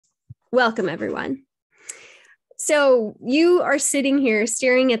Welcome, everyone. So you are sitting here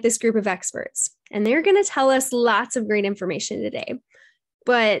staring at this group of experts, and they're going to tell us lots of great information today.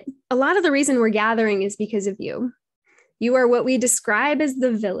 But a lot of the reason we're gathering is because of you. You are what we describe as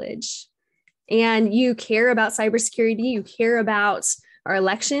the village, and you care about cybersecurity, you care about our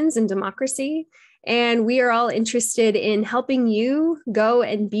elections and democracy, and we are all interested in helping you go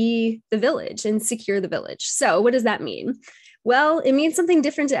and be the village and secure the village. So what does that mean? Well, it means something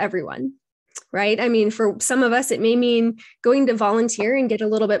different to everyone, right? I mean, for some of us, it may mean going to volunteer and get a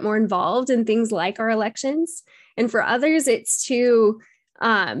little bit more involved in things like our elections. And for others, it's to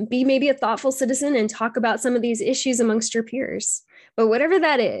be maybe a thoughtful citizen and talk about some of these issues amongst your peers. But whatever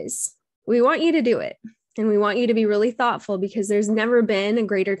that is, we want you to do it. And we want you to be really thoughtful, because there's never been a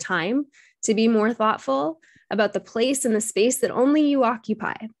greater time to be more thoughtful about the place and the space that only you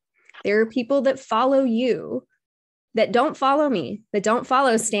occupy. There are people that follow you that don't follow me, that don't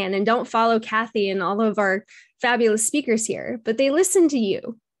follow Stan, and don't follow Kathy and all of our fabulous speakers here, but they listen to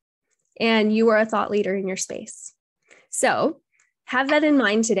you, and you are a thought leader in your space. So have that in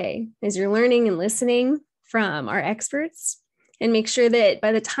mind today as you're learning and listening from our experts, and make sure that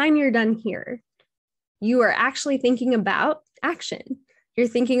by the time you're done here, you are actually thinking about action. You're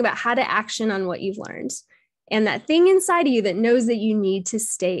thinking about how to action on what you've learned, and that thing inside of you that knows that you need to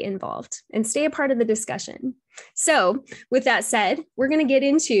stay involved and stay a part of the discussion. So with that said, we're going to get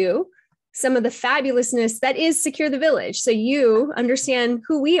into some of the fabulousness that is Secure the Village, so you understand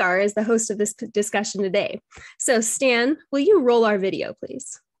who we are as the host of this discussion today. So Stan, will you roll our video,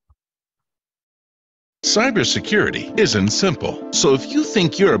 please? Cybersecurity isn't simple. So if you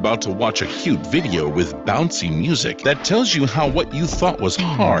think you're about to watch a cute video with bouncy music that tells you how what you thought was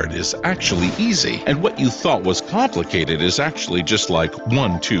hard is actually easy, and what you thought was complicated is actually just like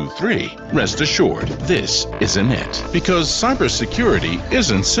 1, 2, 3, rest assured, this isn't it. Because cybersecurity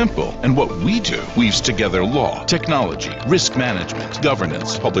isn't simple, and what we do weaves together law, technology, risk management,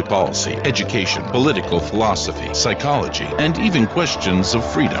 governance, public policy, education, political philosophy, psychology, and even questions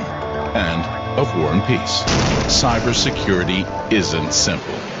of freedom and of war and peace. Cybersecurity isn't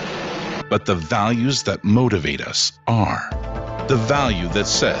simple, but the values that motivate us are. The value that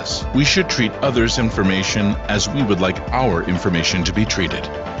says we should treat others' information as we would like our information to be treated.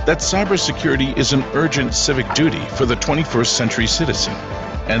 That cybersecurity is an urgent civic duty for the 21st century citizen.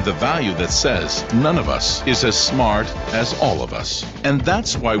 And the value that says none of us is as smart as all of us. And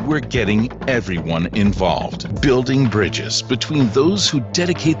that's why we're getting everyone involved, building bridges between those who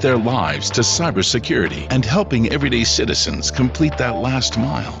dedicate their lives to cybersecurity and helping everyday citizens complete that last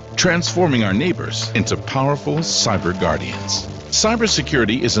mile, transforming our neighbors into powerful cyber guardians.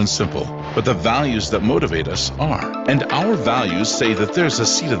 Cybersecurity isn't simple, but the values that motivate us are. And our values say that there's a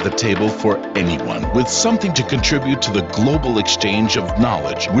seat at the table for anyone with something to contribute to the global exchange of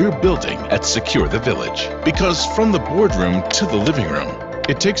knowledge we're building at Secure the Village. Because from the boardroom to the living room,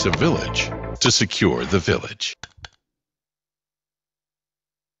 it takes a village to secure the village.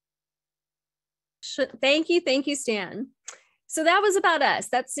 Thank you, Stan. So that was about us.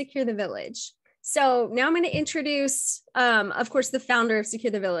 That's Secure the Village. So now I'm going to introduce, of course, the founder of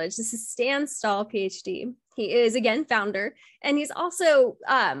Secure the Village. This is Stan Stahl, PhD. He is, again, founder, and he's also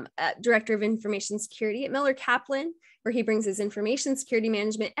Director of Information Security at Miller Kaplan, where he brings his information security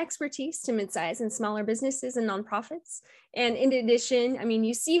management expertise to midsize and smaller businesses and nonprofits. And in addition, I mean,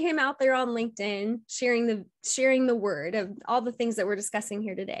 you see him out there on LinkedIn sharing the word of all the things that we're discussing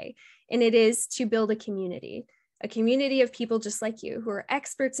here today. And it is to build a community of people just like you who are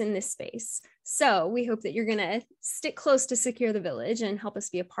experts in this space. So we hope that you're going to stick close to Secure the Village and help us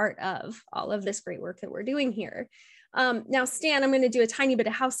be a part of all of this great work that we're doing here. Now, Stan, I'm going to do a tiny bit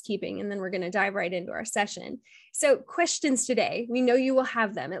of housekeeping, and then we're going to dive right into our session. So questions today, we know you will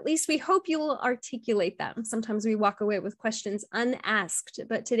have them. At least we hope you will articulate them. Sometimes we walk away with questions unasked,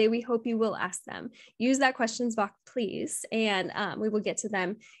 but today we hope you will ask them. Use that questions box, please, and we will get to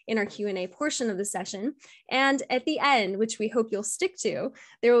them in our Q&A portion of the session. And at the end, which we hope you'll stick to,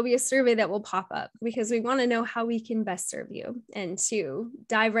 there will be a survey that will pop up, because we want to know how we can best serve you. And to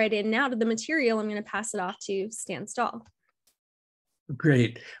dive right in now to the material, I'm going to pass it off to Stan Stahl.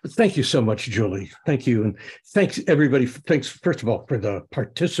 Great. Thank you so much, Julie. Thank you. And thanks, everybody. Thanks, first of all, for the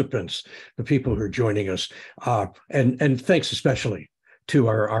participants, the people who are joining us. And thanks especially to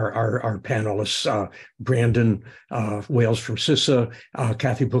our panelists, Brandon Wales from CISA,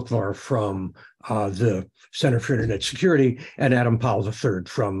 Kathy Boockvar from the Center for Internet Security, and Adam Powell III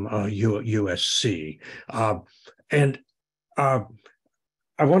from USC.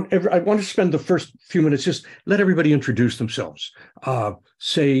 I want to spend the first few minutes just let everybody introduce themselves.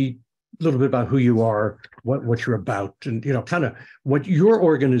 Say little bit about who you are, what you're about, and kind of what your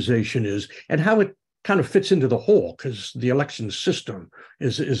organization is, and how it kind of fits into the whole, because the election system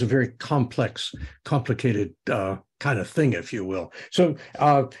is a very complex, complicated kind of thing, if you will. So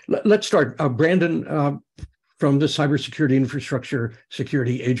let's start. Brandon, from the Cybersecurity Infrastructure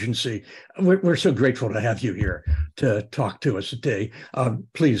Security Agency, we're so grateful to have you here to talk to us today.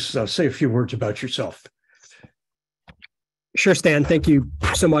 Please say a few words about yourself. Sure, Stan. Thank you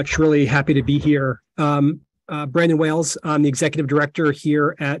so much. Really happy to be here. Brandon Wales, I'm the executive director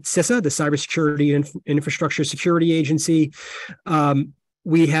here at CISA, the Cybersecurity and Infrastructure Security Agency.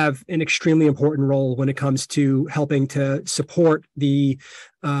 We have an extremely important role when it comes to helping to support the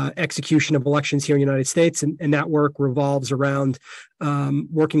execution of elections here in the United States. And that work revolves around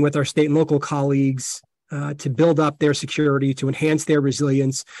working with our state and local colleagues to build up their security, to enhance their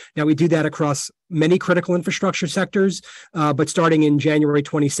resilience. Now, we do that across many critical infrastructure sectors, but starting in January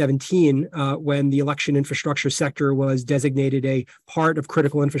 2017, when the election infrastructure sector was designated a part of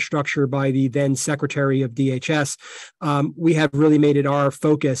critical infrastructure by the then Secretary of DHS, we have really made it our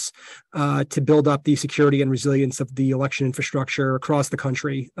focus to build up the security and resilience of the election infrastructure across the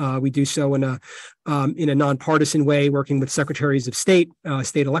country. We do so in a nonpartisan way, working with secretaries of state,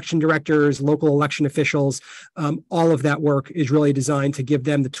 state election directors, local election officials. All of that work is really designed to give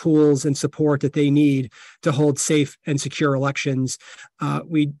them the tools and support that they need to hold safe and secure elections.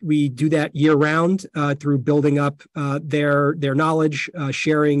 We do that year round through building up their knowledge,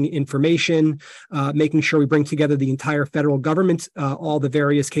 sharing information, making sure we bring together the entire federal government, all the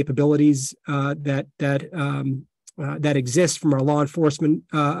various capabilities that exist from our law enforcement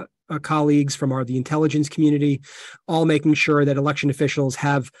colleagues, from the intelligence community, all making sure that election officials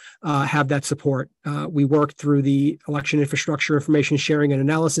have that support. We work through the Election Infrastructure Information Sharing and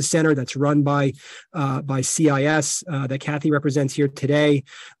Analysis Center that's run by CIS that Kathy represents here today,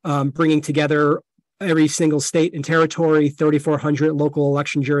 bringing together every single state and territory, 3,400 local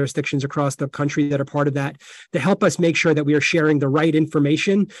election jurisdictions across the country that are part of that, to help us make sure that we are sharing the right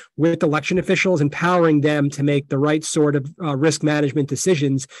information with election officials, empowering them to make the right sort of risk management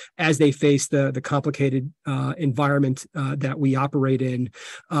decisions as they face the complicated environment that we operate in.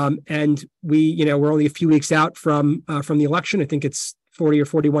 And we're only a few weeks out from the election. I think it's 40 or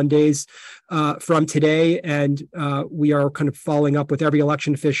 41 days from today. And we are kind of following up with every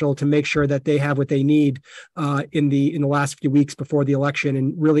election official to make sure that they have what they need in the last few weeks before the election.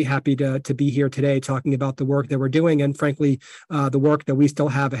 And really happy to be here today talking about the work that we're doing and, frankly, the work that we still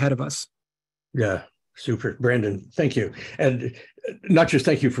have ahead of us. Yeah. Super. Brandon, thank you. And not just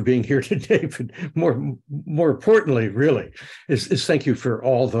thank you for being here today, but more importantly, really, is thank you for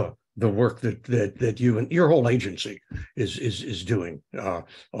all the work that you and your whole agency is doing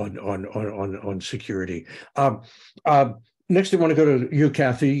on security. Next, I want to go to you,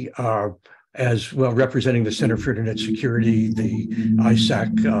 Kathy, as well, representing the Center for Internet Security, the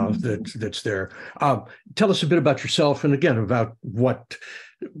ISAC that's there. Tell us a bit about yourself, and again about what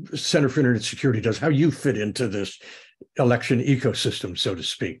Center for Internet Security does, how you fit into this election ecosystem, so to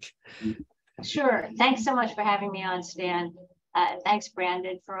speak. Sure. Thanks so much for having me on, Stan. Thanks,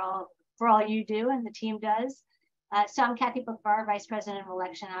 Brandon, for all you do and the team does. So I'm Kathy Boockvar, Vice President of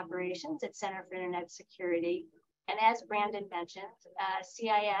Election Operations at Center for Internet Security. And as Brandon mentioned,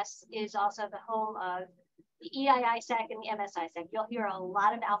 CIS is also the home of the EIISAC and the MSISAC. You'll hear a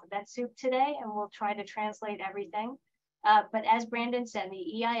lot of alphabet soup today, and we'll try to translate everything. But as Brandon said,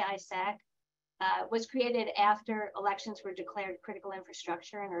 the EIISAC was created after elections were declared critical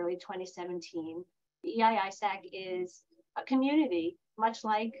infrastructure in early 2017. The EIISAC is a community, much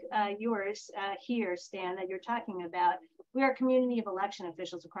like yours here, Stan, that you're talking about. We are a community of election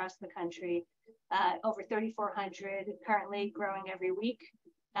officials across the country, over 3,400, currently growing every week.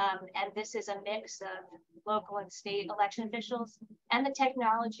 And this is a mix of local and state election officials and the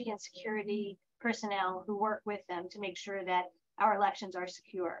technology and security personnel who work with them to make sure that our elections are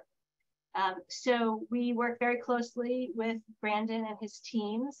secure. So we work very closely with Brandon and his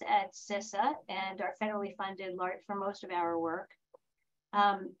teams at CISA and are federally funded for most of our work.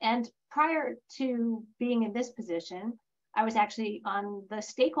 And prior to being in this position, I was actually on the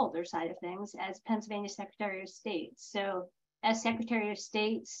stakeholder side of things as Pennsylvania Secretary of State. So as Secretary of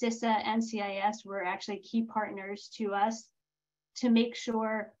State, CISA and CIS were actually key partners to us to make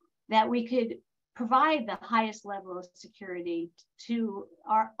sure that we could provide the highest level of security to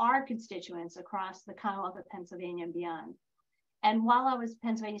our constituents across the Commonwealth of Pennsylvania and beyond. And while I was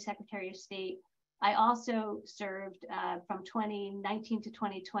Pennsylvania Secretary of State, I also served from 2019 to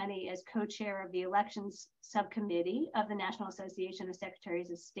 2020 as co-chair of the Elections Subcommittee of the National Association of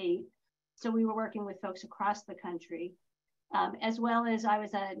Secretaries of State. So we were working with folks across the country. as well as I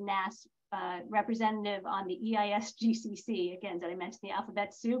was a NAS representative on the EIS-GCC. Again, did I mention the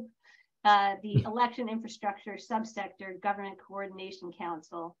alphabet soup? The Election Infrastructure Subsector Government Coordination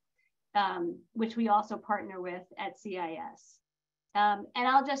Council, which we also partner with at CIS. And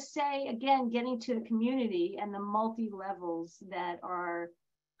I'll just say, again, getting to the community and the multi-levels that are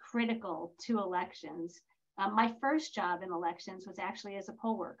critical to elections. My first job in elections was actually as a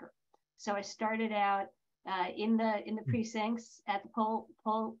poll worker. So I started out in the precincts at the poll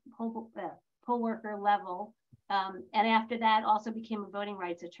worker level. And after that, also became a voting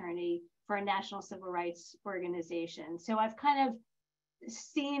rights attorney for a national civil rights organization. So I've kind of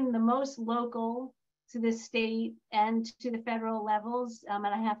seen the most local to the state and to the federal levels. And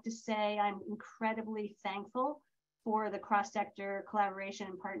I have to say, I'm incredibly thankful for the cross-sector collaboration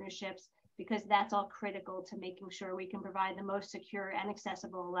and partnerships, because that's all critical to making sure we can provide the most secure and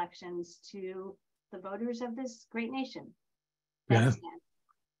accessible elections to the voters of this great nation. Thanks, yeah.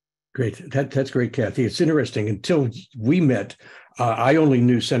 Great. That's great, Kathy. It's interesting. Until we met, I only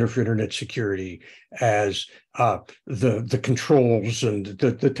knew Center for Internet Security as the controls and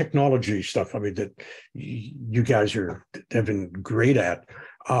the technology stuff. I mean, that you guys have been great at.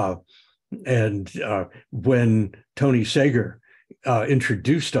 And when Tony Sager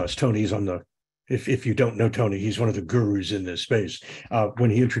introduced us, Tony's on the, if you don't know Tony, he's one of the gurus in this space. When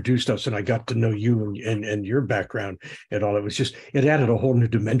he introduced us and I got to know you and your background and all, it added a whole new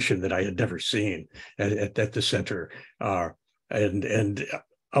dimension that I had never seen at the center, and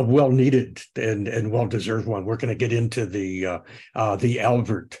a well-needed and well-deserved one. We're going to get into the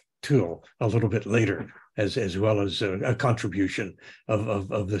Albert tool a little bit later, as well as a contribution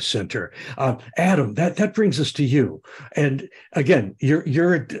of the center. Adam, that brings us to you. And again,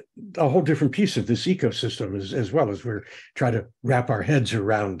 you're a whole different piece of this ecosystem as well, as we're trying to wrap our heads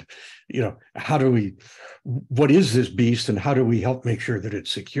around, what is this beast and how do we help make sure that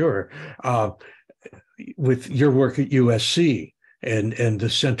it's secure? With your work at USC and the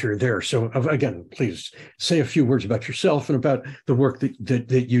center there. So again, please say a few words about yourself and about the work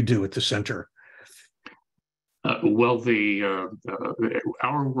that you do at the center. Well,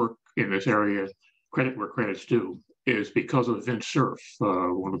 our work in this area, credit where credit's due, is because of Vint Cerf,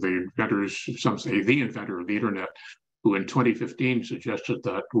 one of the inventors, some say the inventor of the internet, who in 2015 suggested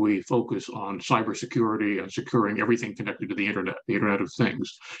that we focus on cybersecurity and securing everything connected to the Internet of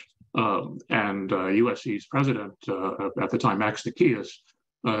Things. And USC's president at the time, Max Nikias,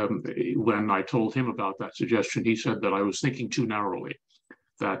 when I told him about that suggestion, he said that I was thinking too narrowly.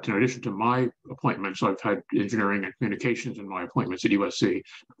 That in addition to my appointments, I've had engineering and communications in my appointments at USC,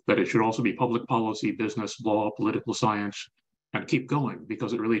 that it should also be public policy, business, law, political science, and keep going,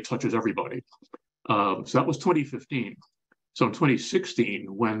 because it really touches everybody. So that was 2015. So in 2016,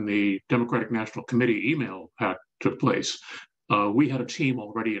 when the Democratic National Committee email took place, we had a team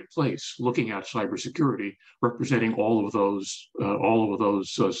already in place looking at cybersecurity, representing all of those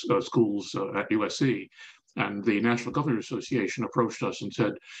schools at USC. And the National Governors Association approached us and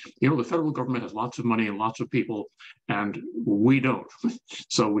said, the federal government has lots of money and lots of people, and we don't.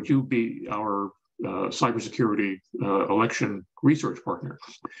 So would you be our cybersecurity election research partner?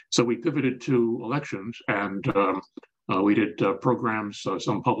 So we pivoted to elections, and we did programs,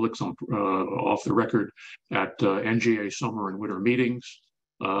 some public, some off the record, at NGA summer and winter meetings.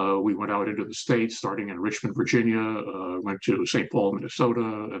 We went out into the states, starting in Richmond, Virginia, went to St. Paul, Minnesota,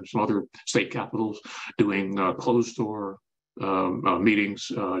 and some other state capitals, doing closed door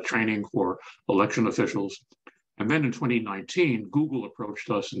meetings, training for election officials. And then in 2019, Google approached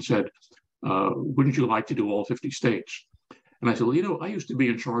us and said, wouldn't you like to do all 50 states? And I said, well, I used to be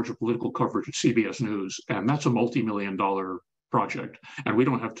in charge of political coverage at CBS News, and that's a multi-million-dollar project, and we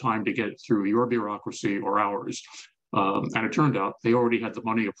don't have time to get through your bureaucracy or ours. And it turned out they already had the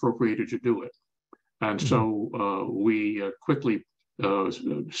money appropriated to do it. And so we quickly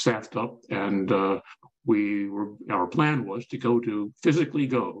staffed up, and our plan was to physically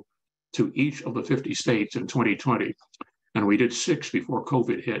go to each of the 50 states in 2020. And we did 6 before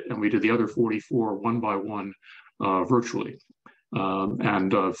COVID hit, and we did the other 44 one by one virtually.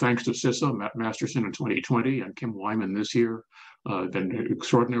 And thanks to CISA, Matt Masterson in 2020 and Kim Wyman this year, been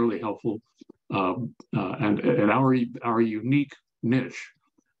extraordinarily helpful. And our unique niche,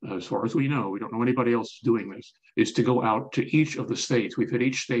 as far as we don't know anybody else doing this, is to go out to each of the states. We've hit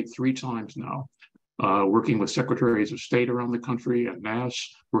each state 3 times now, working with secretaries of state around the country at NAS,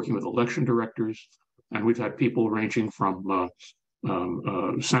 working with election directors. And we've had people ranging from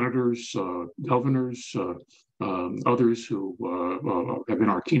senators, governors, others who have been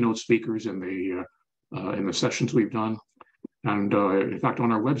our keynote speakers in the sessions we've done. And in fact,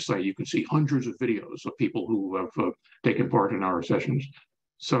 on our website, you can see hundreds of videos of people who have taken part in our sessions.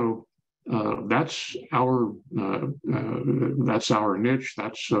 So that's our niche.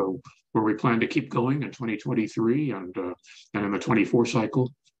 That's where we plan to keep going in 2023 and in the 24 cycle.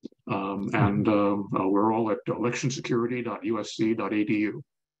 We're all at electionsecurity.usc.edu.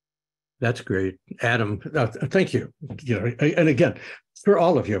 That's great, Adam. Thank you. And again, for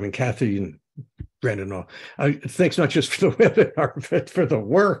all of you, I mean, Kathy and Brandon, thanks not just for the webinar, but for the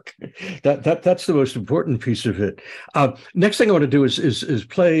work. That's the most important piece of it. Next thing I want to do is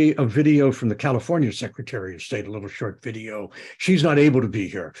play a video from the California Secretary of State, a little short video. She's not able to be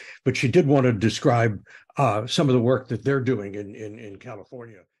here, but she did want to describe some of the work that they're doing in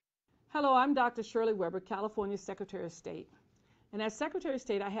California. Hello, I'm Dr. Shirley Weber, California Secretary of State. And as Secretary of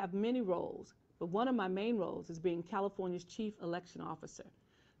State, I have many roles, but one of my main roles is being California's Chief Election Officer.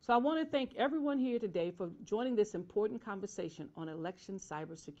 So I want to thank everyone here today for joining this important conversation on election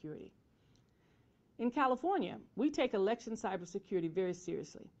cybersecurity. In California, we take election cybersecurity very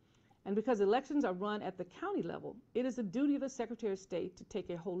seriously. And because elections are run at the county level, it is the duty of the Secretary of State to take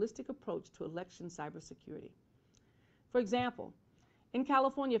a holistic approach to election cybersecurity. For example, in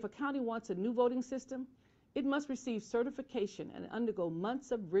California, if a county wants a new voting system, it must receive certification and undergo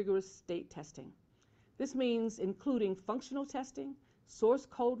months of rigorous state testing. This means including functional testing, source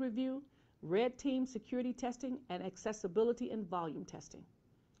code review, red team security testing, and accessibility and volume testing.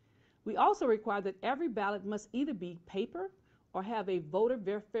 We also require that every ballot must either be paper or have a voter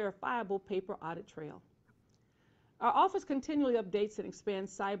verifiable paper audit trail. Our office continually updates and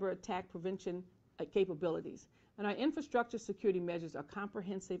expands cyber attack prevention capabilities, and our infrastructure security measures are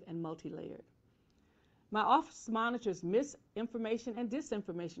comprehensive and multi-layered. My office monitors misinformation and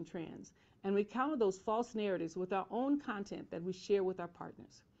disinformation trends, and we counter those false narratives with our own content that we share with our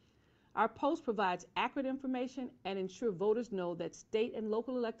partners. Our post provides accurate information and ensure voters know that state and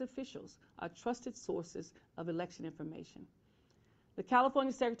local elected officials are trusted sources of election information. The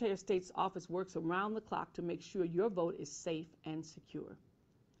California Secretary of State's office works around the clock to make sure your vote is safe and secure.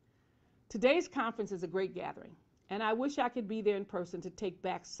 Today's conference is a great gathering, and I wish I could be there in person to take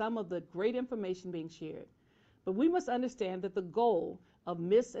back some of the great information being shared. But we must understand that the goal of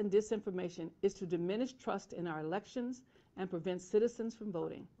mis and disinformation is to diminish trust in our elections and prevent citizens from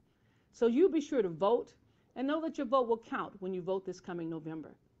voting. So you be sure to vote and know that your vote will count when you vote this coming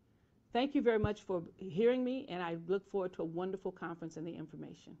November. Thank you very much for hearing me, and I look forward to a wonderful conference and the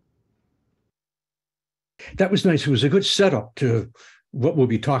information. That was nice. It was a good setup to what we'll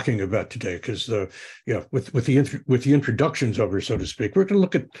be talking about today, because with the introductions over, so to speak, we're going to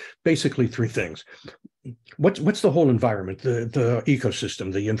look at basically three things. What's the whole environment, the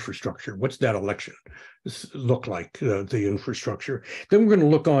ecosystem, the infrastructure? What's that election look like, the infrastructure? Then we're going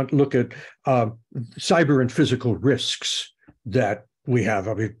to look at cyber and physical risks that we have.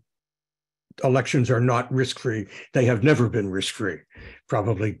 I mean, elections are not risk-free. They have never been risk-free,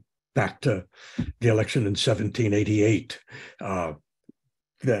 probably back to the election in 1788.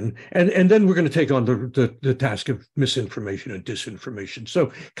 Then we're going to take on the task of misinformation and disinformation.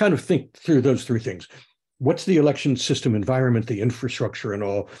 So kind of think through those three things. What's the election system environment, the infrastructure and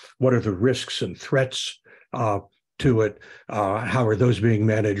all? What are the risks and threats to it? How are those being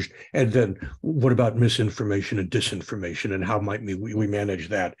managed? And then what about misinformation and disinformation, and how might we manage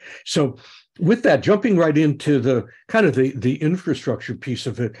that? So with that, jumping right into the kind of the infrastructure piece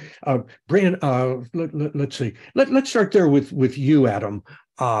of it, Brian, let's see. Let's start there with you, Adam,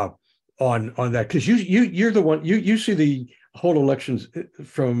 on that, because you're the one, you see the whole elections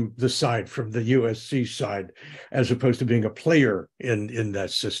from the side, from the USC side, as opposed to being a player in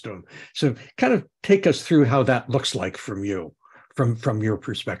that system. So kind of take us through how that looks like from you, from your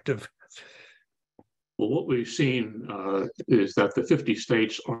perspective. Well, what we've seen is that the 50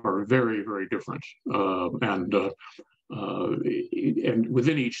 states are very, very different. And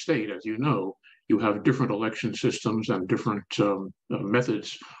within each state, as you know, you have different election systems and different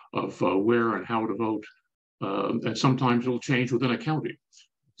methods of where and how to vote. And sometimes it'll change within a county.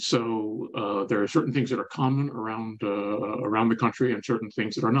 So there are certain things that are common around the country and certain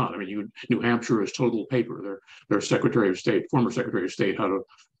things that are not. I mean, New Hampshire is total paper. Their Secretary of State, former Secretary of State, had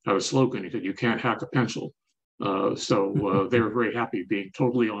a slogan. He said, "You can't hack a pencil." So they were very happy being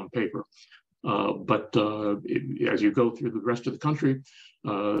totally on paper. But as you go through the rest of the country,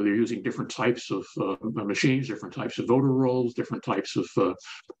 they're using different types of machines, different types of voter rolls, different types of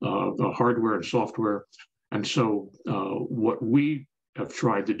hardware and software. And so what we have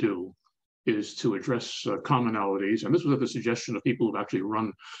tried to do is to address commonalities. And this was at the suggestion of people who've actually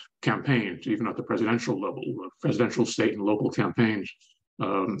run campaigns, even at the presidential level, presidential, state, and local campaigns.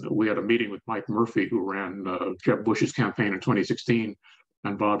 We had a meeting with Mike Murphy, who ran Jeb Bush's campaign in 2016,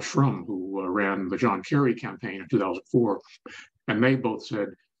 and Bob Shrum, who ran the John Kerry campaign in 2004. And they both said,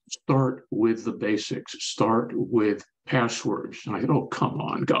 start with the basics, start with passwords. And I said, oh, come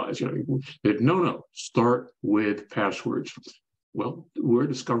on, guys. No, start with passwords. Well, we're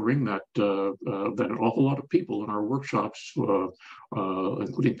discovering that that an awful lot of people in our workshops,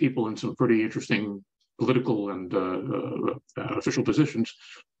 including people in some pretty interesting political and official positions,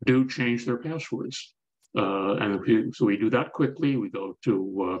 do change their passwords. So we do that quickly. We go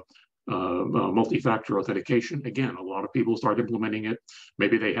to multi-factor authentication. Again, a lot of people start implementing it.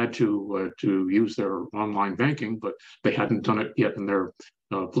 Maybe they had to use their online banking, but they hadn't done it yet in their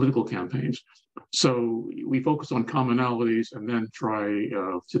political campaigns. So we focus on commonalities and then try,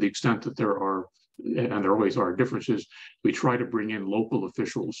 to the extent that there are, and there always are differences, we try to bring in local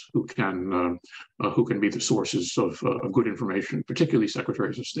officials who can be the sources of good information, particularly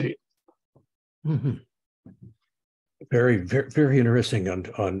secretaries of state. Mm-hmm. Very, very, very interesting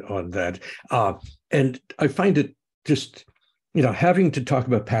on that. And I find it just, having to talk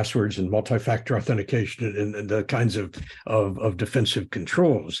about passwords and multi-factor authentication and the kinds of defensive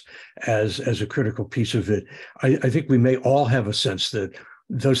controls as a critical piece of it. I think we may all have a sense that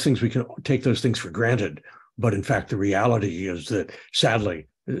those things, we can take those things for granted. But in fact, the reality is that sadly,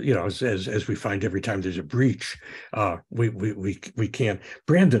 as we find every time there's a breach, we can't.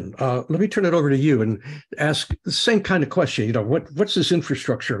 Brandon, let me turn it over to you and ask the same kind of question. What's this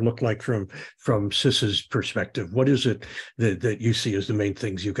infrastructure look like from CISA's perspective? What is it that you see as the main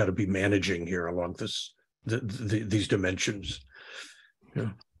things you've got to be managing here along these dimensions?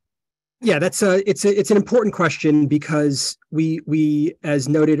 Yeah, it's an important question because we as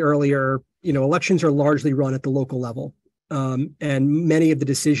noted earlier, elections are largely run at the local level. And many of the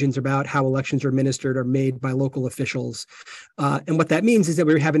decisions about how elections are administered are made by local officials. And what that means is that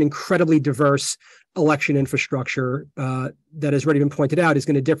we have an incredibly diverse election infrastructure that has already been pointed out is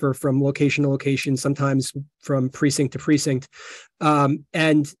going to differ from location to location, sometimes from precinct to precinct.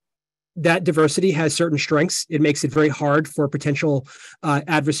 And that diversity has certain strengths. It makes it very hard for potential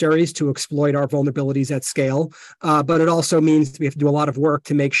adversaries to exploit our vulnerabilities at scale. But it also means we have to do a lot of work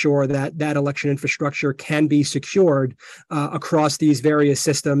to make sure that election infrastructure can be secured across these various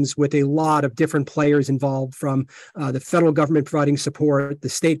systems with a lot of different players involved, from the federal government providing support, the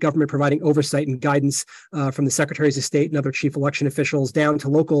state government providing oversight and guidance from the secretaries of state and other chief election officials, down to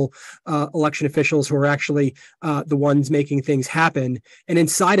local election officials who are actually the ones making things happen. And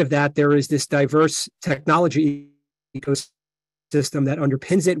inside of that, there is this diverse technology ecosystem that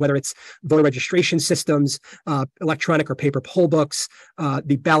underpins it, whether it's voter registration systems, electronic or paper poll books,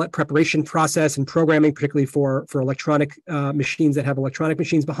 the ballot preparation process and programming, particularly for electronic machines that have electronic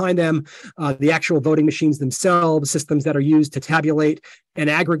machines behind them, the actual voting machines themselves, systems that are used to tabulate and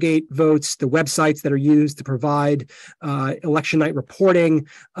aggregate votes, the websites that are used to provide election night reporting,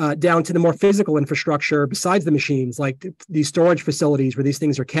 down to the more physical infrastructure besides the machines, like these storage facilities where these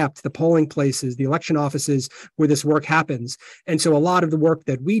things are kept, the polling places, the election offices where this work happens. And so a lot of the work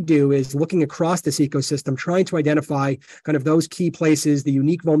that we do is looking across this ecosystem, trying to identify kind of those key places, the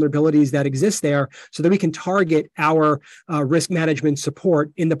unique vulnerabilities that exist there, so that we can target our risk management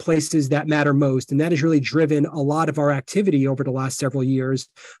support in the places that matter most. And that has really driven a lot of our activity over the last several years,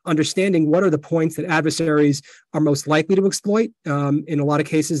 understanding what are the points that adversaries are most likely to exploit. In a lot of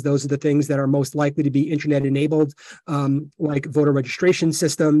cases, those are the things that are most likely to be internet enabled, like voter registration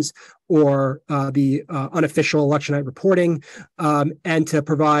systems or the unofficial election night reporting, and to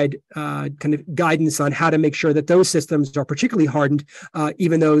provide kind of guidance on how to make sure that those systems are particularly hardened,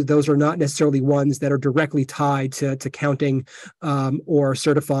 even though those are not necessarily ones that are directly tied to counting or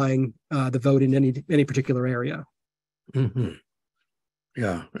certifying the vote in any particular area. Mm-hmm.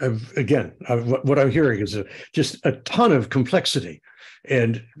 Yeah. Again, what I'm hearing is just a ton of complexity,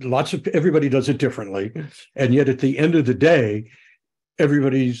 and everybody does it differently. And yet at the end of the day,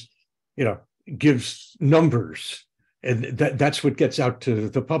 everybody's, gives numbers, and that's what gets out to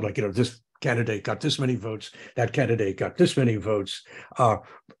the public. This candidate got this many votes, that candidate got this many votes.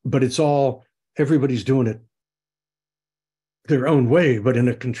 But it's all, everybody's doing it their own way, but in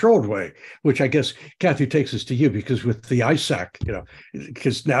a controlled way, which I guess, Kathy, takes us to you, because with the ISAC,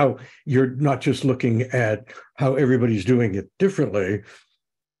 because now you're not just looking at how everybody's doing it differently,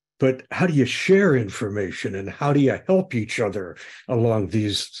 but how do you share information and how do you help each other along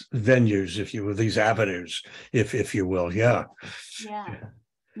these venues, if you will, these avenues, if you will. Yeah.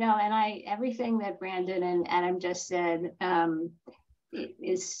 No, and everything that Brandon and Adam just said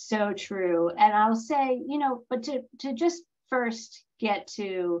is so true. And I'll say, but to just first get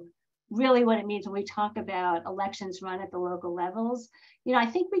to really what it means when we talk about elections run at the local levels. I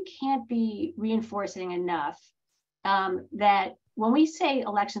think we can't be reinforcing enough that when we say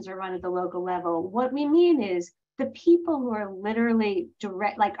elections are run at the local level, what we mean is the people who are literally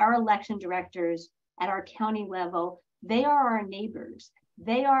like our election directors at our county level, they are our neighbors.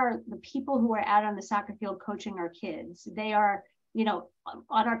 They are the people who are out on the soccer field coaching our kids. They are,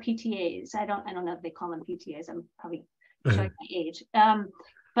 on our PTAs. I don't know if they call them PTAs. I'm probably showing my age.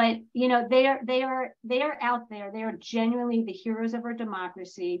 But they are out there. They are genuinely the heroes of our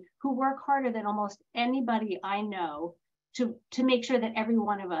democracy who work harder than almost anybody I know to make sure that every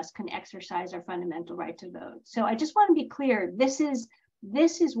one of us can exercise our fundamental right to vote. So I just want to be clear. This is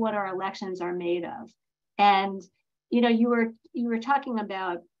what our elections are made of. And you were talking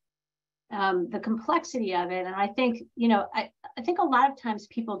about the complexity of it, and I think I think a lot of times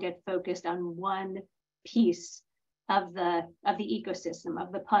people get focused on one piece of the ecosystem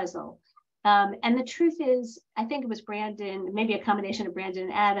of the puzzle. And the truth is, I think it was Brandon, maybe a combination of Brandon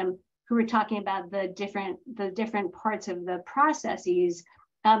and Adam, who were talking about the different parts of the processes.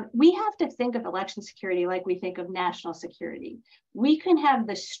 We have to think of election security like we think of national security. We can have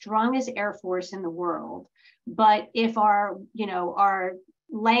the strongest Air Force in the world, but if our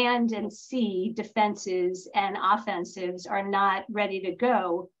land and sea defenses and offensives are not ready to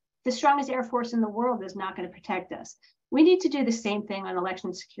go, the strongest Air Force in the world is not going to protect us. We need to do the same thing on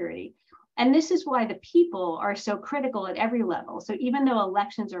election security. And this is why the people are so critical at every level. So even though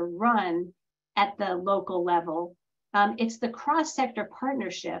elections are run at the local level, it's the cross-sector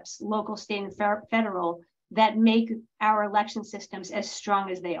partnerships, local, state, and federal, that make our election systems as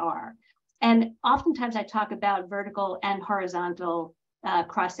strong as they are. And oftentimes I talk about vertical and horizontal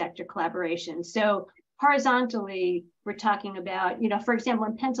cross-sector collaboration. So horizontally, we're talking about, for example,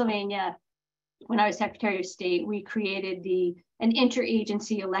 in Pennsylvania, when I was Secretary of State, we created an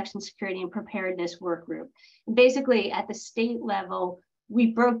interagency election security and preparedness work group. And basically, at the state level, we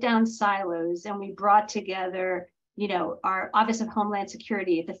broke down silos and we brought together, our Office of Homeland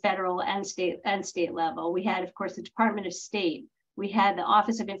Security at the federal and state level. We had, of course, the Department of State. We had the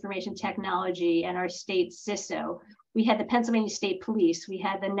Office of Information Technology and our state CISA. We had the Pennsylvania State Police. We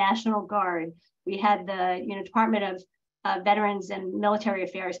had the National Guard. We had the Department of Veterans and Military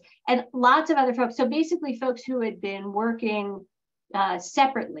Affairs, and lots of other folks. So basically folks who had been working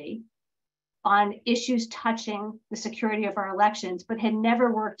separately on issues touching the security of our elections, but had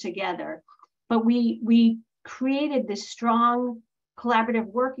never worked together. But we created this strong collaborative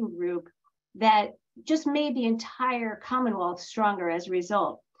working group that just made the entire Commonwealth stronger as a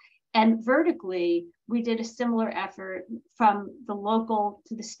result. And vertically, we did a similar effort from the local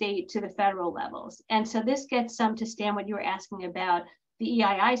to the state to the federal levels. And so this gets some to Stan, what you were asking about the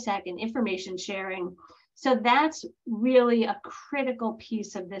EIISAC and information sharing. So that's really a critical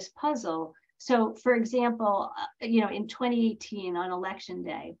piece of this puzzle. So for example, in 2018 on election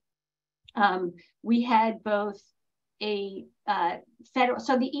day, we had both a federal,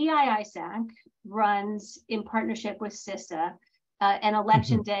 so the EIISAC runs in partnership with CISA, an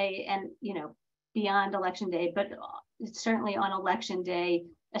election day and, beyond election day, but certainly on election day,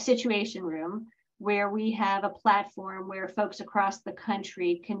 a situation room where we have a platform where folks across the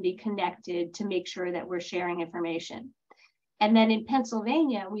country can be connected to make sure that we're sharing information. And then in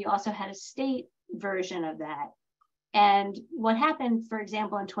Pennsylvania, we also had a state version of that. And what happened, for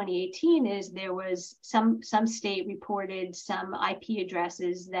example, in 2018 is there was some state reported some IP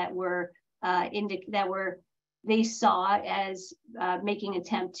addresses that were they saw as making an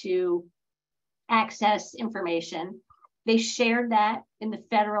attempt to access information. They shared that in the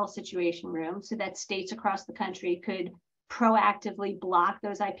federal situation room so that states across the country could proactively block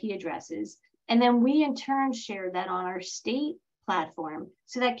those IP addresses. And then we in turn shared that on our state platform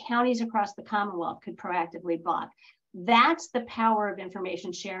so that counties across the Commonwealth could proactively block. That's the power of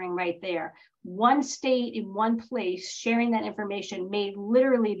information sharing right there. One state in one place sharing that information made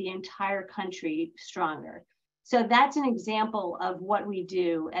literally the entire country stronger. So that's an example of what we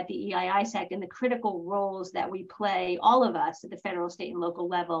do at the EIISAC and the critical roles that we play, all of us at the federal, state, and local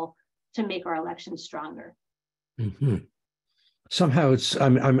level, to make our elections stronger. Mm-hmm. Somehow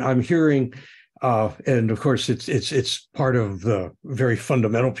I'm hearing, and of course it's part of the very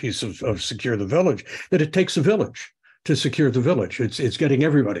fundamental piece of Secure the Village, that it takes a village to secure the village. It's getting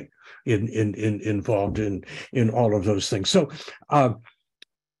everybody involved in all of those things. So.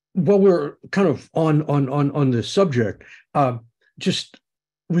 While we're kind of on this subject,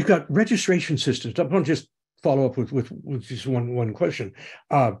 we've got registration systems. I want to just follow up with just one question.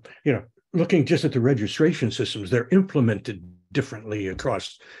 Looking just at the registration systems, they're implemented differently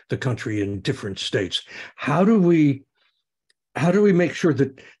across the country in different states. How do we how do we make sure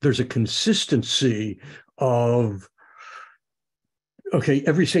that there's a consistency of, okay,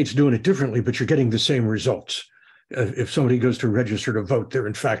 every state's doing it differently, but you're getting the same results. If somebody goes to register to vote, they're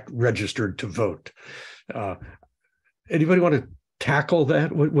in fact registered to vote. Anybody want to tackle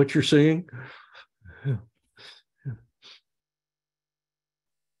that, what you're seeing?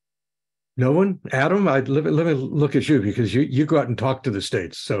 No one? Adam, let me look at you, because you go out and talk to the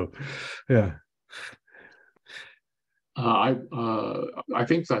states. So, yeah. I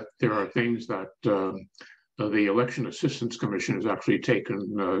think that there are things that the Election Assistance Commission has actually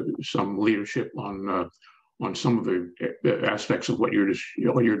taken some leadership on some of the aspects of what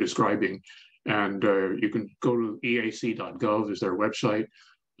you're describing, and you can go to eac.gov is their website,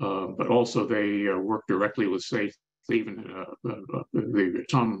 but also they work directly with states. Even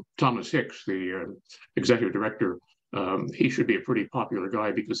Thomas Hicks, the executive director, he should be a pretty popular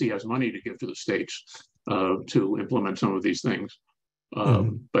guy because he has money to give to the states to implement some of these things.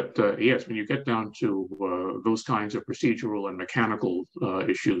 But yes, when you get down to those kinds of procedural and mechanical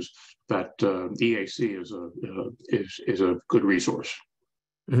issues, that EAC is a good resource.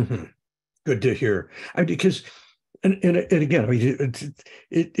 Mm-hmm. Good to hear. Because. And again, I mean,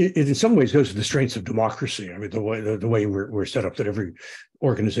 it in some ways goes to the strengths of democracy. I mean, the way we're set up, that every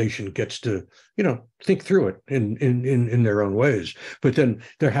organization gets to, think through it in their own ways. But then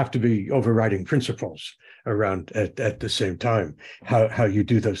there have to be overriding principles around at the same time how you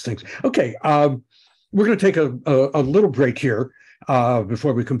do those things. Okay, we're going to take a little break here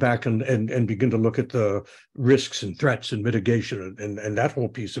before we come back and begin to look at the risks and threats and mitigation and that whole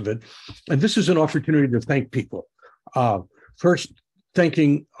piece of it. And this is an opportunity to thank people. First,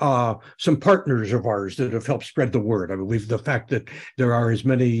 thanking some partners of ours that have helped spread the word. I believe the fact that there are as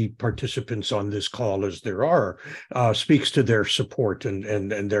many participants on this call as there are speaks to their support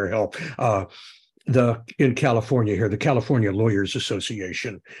and their help. In California here, the California Lawyers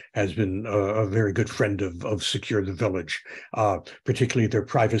Association has been a very good friend of Secure the Village, particularly their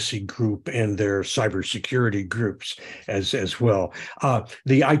privacy group and their cybersecurity groups as well.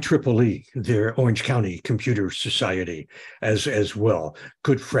 The IEEE, their Orange County Computer Society as well,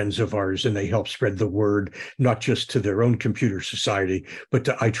 good friends of ours, and they help spread the word, not just to their own computer society, but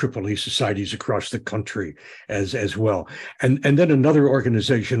to IEEE societies across the country as well. And then another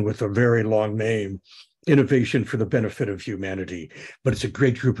organization with a very long name, Innovation for the Benefit of Humanity. But it's a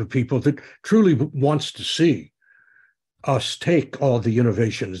great group of people that truly wants to see us take all the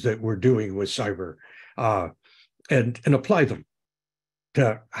innovations that we're doing with cyber and apply them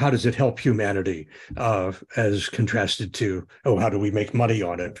to how does it help humanity, as contrasted to, how do we make money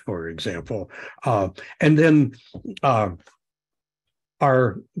on it, for example. And then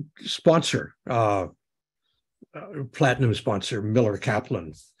our sponsor, platinum sponsor, Miller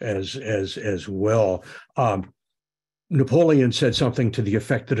Kaplan, as well. Napoleon said something to the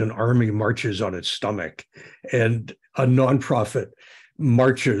effect that an army marches on its stomach, and a nonprofit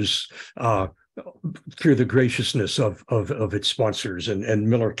marches through the graciousness of its sponsors, and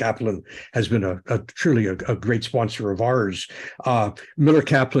Miller Kaplan has been truly a great sponsor of ours. Miller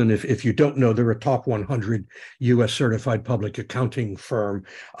Kaplan, if you don't know, they're a top 100 U.S. certified public accounting firm.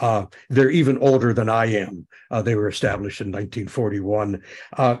 They're even older than I am. They were established in 1941,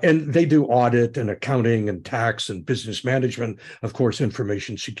 and they do audit and accounting and tax and business management, of course,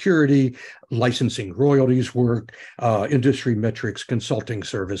 information security, licensing, royalties work, industry metrics, consulting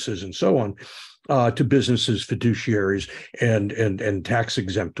services, and so on. To businesses, fiduciaries, and tax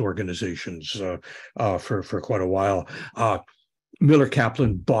exempt organizations for quite a while. Miller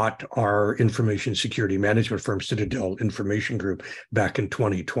Kaplan bought our information security management firm, Citadel Information Group, back in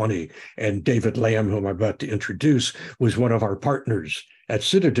 2020. And David Lamb, whom I'm about to introduce, was one of our partners at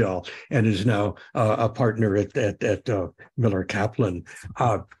Citadel and is now a partner at Miller Kaplan.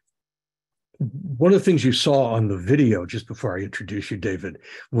 One of the things you saw on the video just before I introduce you, David,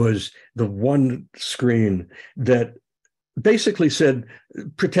 was the one screen that basically said,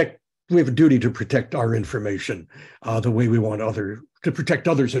 we have a duty to protect our information the way we want to protect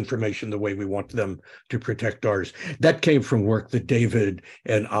others' information the way we want them to protect ours. That came from work that David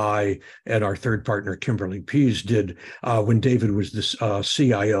and I and our third partner, Kimberly Pease, did when David was the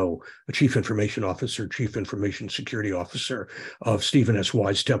CIO, a Chief Information Officer, Chief Information Security Officer of Stephen S.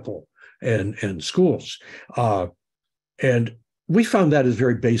 Wise Temple and schools. And we found that as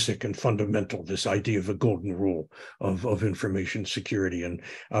very basic and fundamental, this idea of a golden rule of information security. And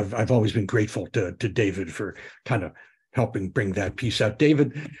I've always been grateful to David for kind of helping bring that piece out.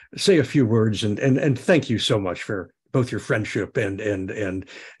 David, say a few words and thank you so much for both your friendship and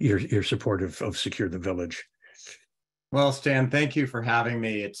your support of Secure the Village. Well, Stan, thank you for having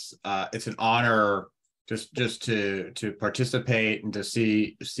me. It's an honor just to participate and to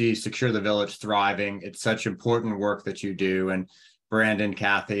see Secure the Village thriving. It's such important work that you do. And Brandon,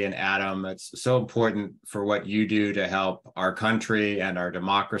 Kathy, and Adam, it's so important for what you do to help our country and our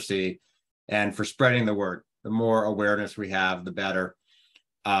democracy and for spreading the word. The more awareness we have, the better.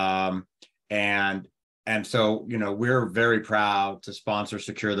 And so, we're very proud to sponsor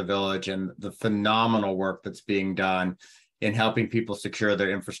Secure the Village and the phenomenal work that's being done in helping people secure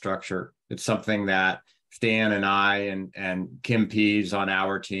their infrastructure. It's something that Stan and I and Kim Pease on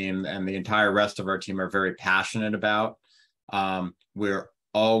our team and the entire rest of our team are very passionate about. We're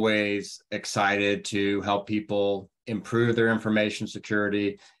always excited to help people improve their information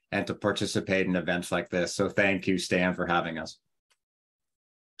security and to participate in events like this. So thank you, Stan, for having us.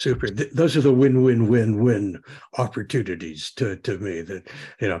 Super. Those are the win-win-win-win opportunities to me that,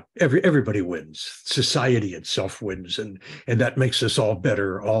 everybody wins. Society itself wins, and that makes us all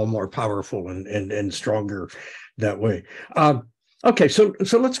better, all more powerful and stronger that way. Okay, so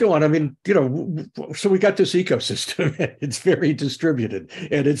let's go on. I mean, so we got this ecosystem. It's very distributed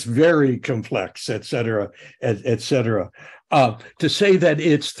and it's very complex, et cetera, et cetera. To say that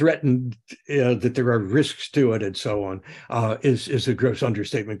it's threatened, that there are risks to it, and so on, is a gross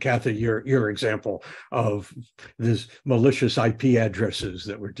understatement. Kathy, your example of these malicious IP addresses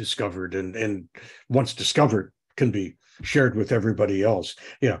that were discovered, and once discovered, can be shared with everybody else.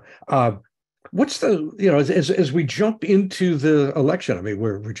 What's the, as we jump into the election? I mean,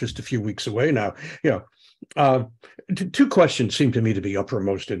 we're just a few weeks away now. Two questions seem to me to be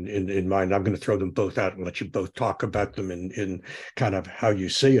uppermost in mind. I'm going to throw them both out and let you both talk about them in kind of how you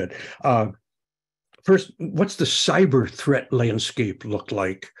see it. First, what's the cyber threat landscape look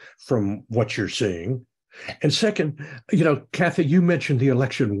like from what you're seeing? And second, Kathy, you mentioned the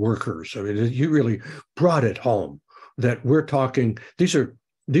election workers. I mean, you really brought it home that we're talking, these are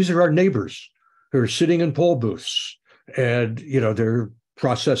our neighbors who are sitting in poll booths, and they're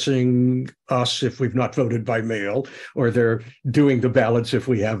processing us if we've not voted by mail, or they're doing the ballots if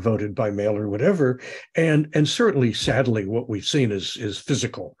we have voted by mail or whatever. And certainly, sadly, what we've seen is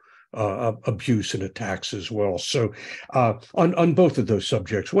physical abuse and attacks as well. So on both of those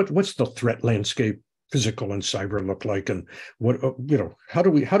subjects, what's the threat landscape, physical and cyber, look like, and what how do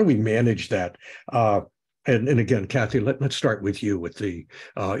we manage that? And again, Kathy, let's start with you with the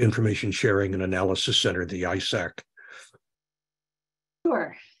Information Sharing and Analysis Center, the ISAC.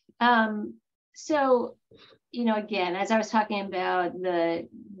 Sure. So, again, as I was talking about the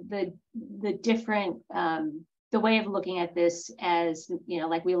different, the way of looking at this as,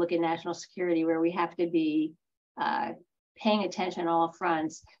 like we look at national security, where we have to be paying attention on all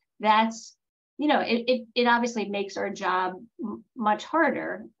fronts, that's, it obviously makes our job much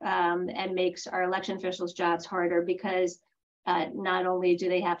harder, and makes our election officials' jobs harder, because not only do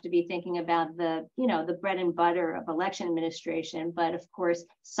they have to be thinking about the bread and butter of election administration, but of course,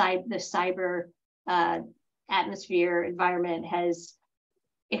 the cyber atmosphere environment has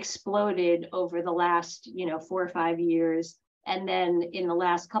exploded over the last 4 or 5 years. And then in the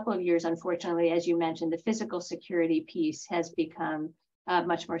last couple of years, unfortunately, as you mentioned, the physical security piece has become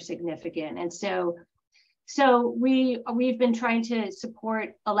much more significant. And so we've been trying to support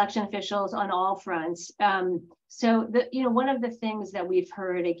election officials on all fronts. So one of the things that we've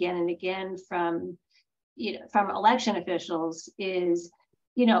heard again and again from election officials is,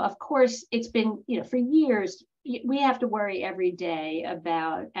 of course, it's been, for years, we have to worry every day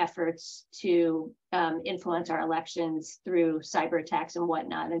about efforts to influence our elections through cyber attacks and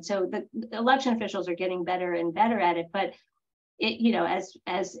whatnot. And so the election officials are getting better and better at it. But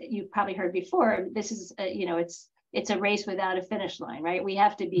as you've probably heard before, this is it's a race without a finish line, right? We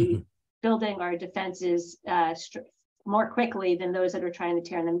have to be building our defenses more quickly than those that are trying to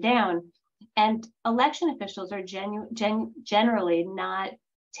tear them down. And election officials are generally not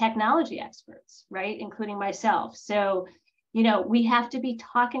technology experts, right? Including myself. So, we have to be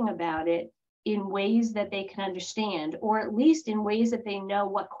talking about it in ways that they can understand, or at least in ways that they know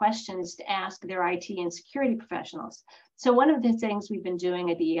what questions to ask their IT and security professionals. So one of the things we've been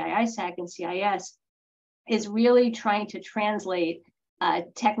doing at the EISAC and CIS is really trying to translate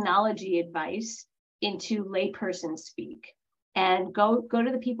technology advice into layperson speak and go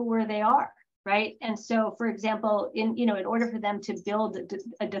to the people where they are, right? And so, for example, in order for them to build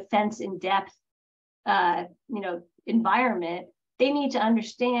a defense in depth, environment, they need to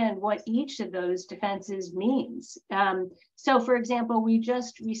understand what each of those defenses means. So, for example, we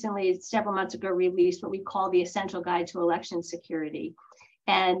just recently, several months ago, released what we call the Essential Guide to Election Security.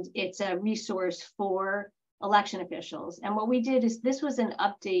 And it's a resource for election officials. And what we did is, this was an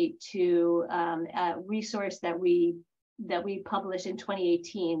update to a resource that we that we published in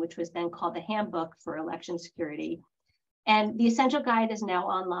 2018, which was then called the Handbook for Election Security. And the Essential Guide is now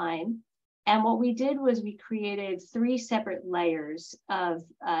online. And what we did was we created 3 separate layers of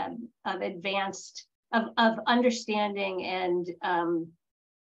understanding and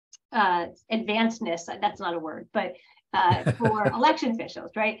advancedness. That's not a word, but for election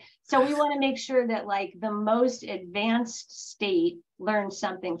officials, right? So we want to make sure that like the most advanced state learns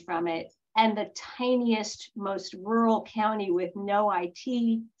something from it, and the tiniest, most rural county with no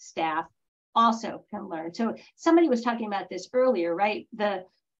IT staff also can learn. So somebody was talking about this earlier, right?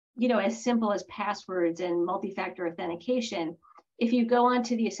 As simple as passwords and multi-factor authentication. If you go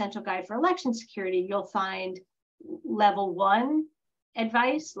onto the Essential Guide for Election Security, you'll find level 1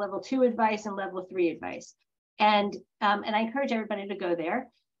 advice, level 2 advice, and level 3 advice. And I encourage everybody to go there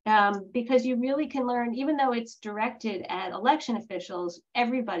because you really can learn, even though it's directed at election officials,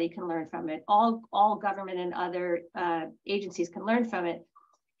 everybody can learn from it. All government and other agencies can learn from it.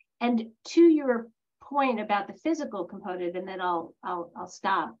 And to your point about the physical component, and then I'll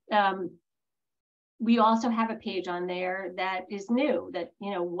stop. We also have a page on there that is new, that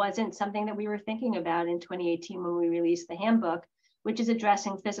wasn't something that we were thinking about in 2018 when we released the handbook, which is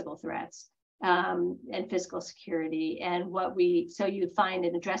addressing physical threats and physical security. And so you find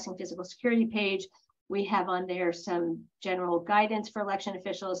an addressing physical security page. We have on there some general guidance for election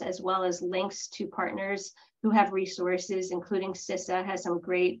officials, as well as links to partners who have resources, including CISA has some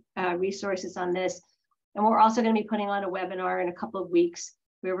great resources on this. And we're also going to be putting on a webinar in a couple of weeks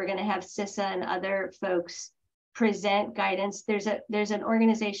where we're going to have CISA and other folks present guidance. There's an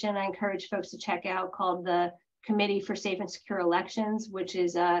organization I encourage folks to check out called the Committee for Safe and Secure Elections, which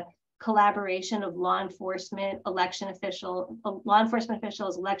is a collaboration of law enforcement officials,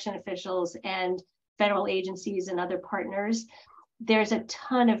 election officials, and federal agencies and other partners. There's a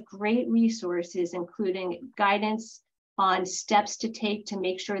ton of great resources, including guidance on steps to take to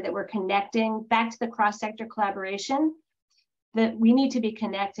make sure that we're connecting back to the cross-sector collaboration, that we need to be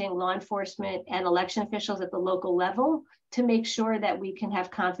connecting law enforcement and election officials at the local level to make sure that we can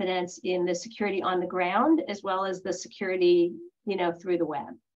have confidence in the security on the ground, as well as the security, through the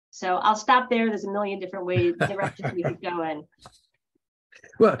web. So I'll stop there. There's a million different directions we could go in.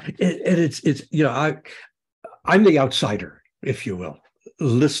 Well, I'm the outsider, if you will,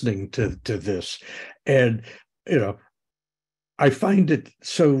 listening to this. And, I find it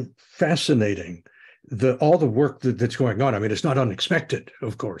so fascinating, all the work that's going on. I mean, it's not unexpected,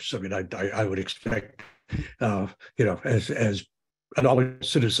 of course. I mean, I would expect, as an all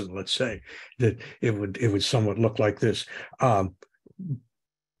citizen, let's say, that it would somewhat look like this.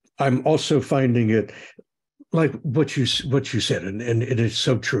 I'm also finding it like what you said, and it is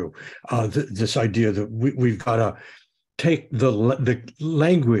so true. This idea that we've got to take the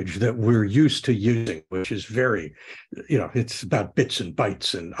language that we're used to using, which is very, it's about bits and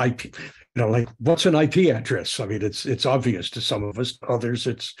bytes and IP. Like what's an IP address? I mean, it's obvious to some of us. Others,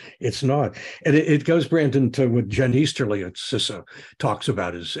 it's not. And it goes, Brandon, to what Jen Easterly at CISA talks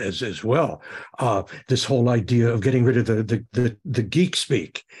about as well. This whole idea of getting rid of the geek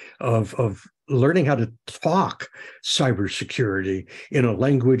speak of learning how to talk cybersecurity in a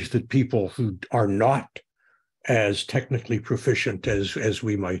language that people who are not as technically proficient as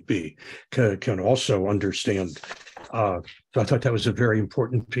we might be can also understand. So I thought that was a very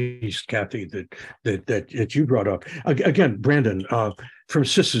important piece, Kathy, that you brought up. Again, Brandon, from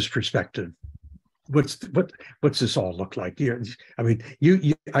CISA's perspective, what's this all look like? I mean,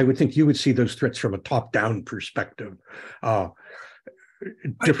 I would think you would see those threats from a top-down perspective,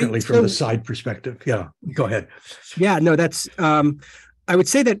 differently from the side perspective. Yeah, go ahead. Yeah, no, that's. I would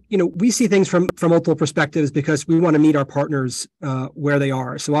say that we see things from multiple perspectives because we want to meet our partners where they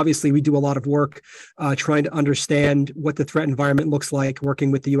are. So obviously, we do a lot of work trying to understand what the threat environment looks like, working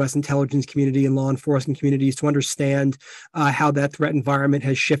with the U.S. intelligence community and law enforcement communities to understand how that threat environment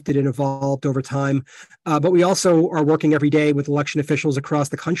has shifted and evolved over time. But we also are working every day with election officials across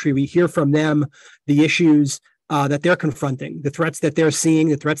the country. We hear from them the issues that they're confronting, the threats that they're seeing,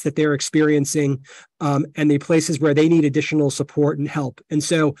 the threats that they're experiencing, and the places where they need additional support and help. And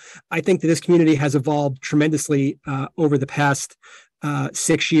so I think that this community has evolved tremendously over the past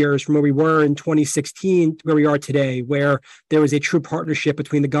 6 years from where we were in 2016 to where we are today, where there was a true partnership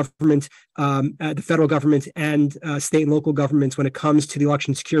between the government, the federal government, and state and local governments when it comes to the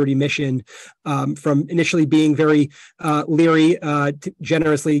election security mission, from initially being very leery,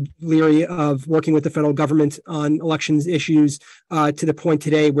 generously leery of working with the federal government on elections issues, to the point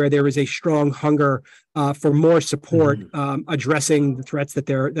today where there is a strong hunger for more support addressing the threats that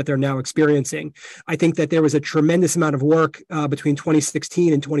they're now experiencing. I think that there was a tremendous amount of work between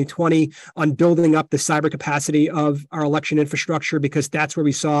 2016 and 2020 on building up the cyber capacity of our election infrastructure, because that's where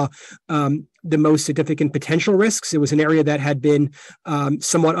we saw the most significant potential risks. It was an area that had been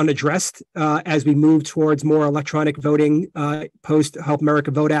somewhat unaddressed as we moved towards more electronic voting post Help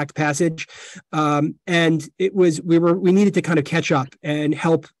America Vote Act passage, and we needed to kind of catch up and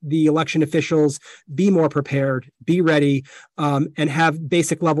help the election officials be more prepared, be ready, and have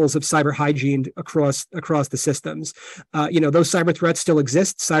basic levels of cyber hygiene across the systems. Those cyber threats still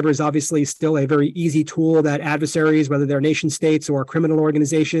exist. Cyber is obviously still a very easy tool that adversaries, whether they're nation states or criminal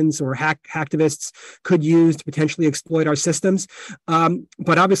organizations or hacktivists, could use to potentially exploit our systems.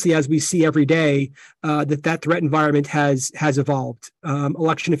 But obviously, as we see every day, that threat environment has evolved.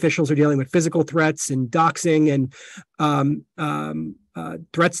 Election officials are dealing with physical threats and doxing and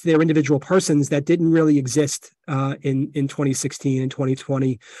threats to their individual persons that didn't really exist in 2016 and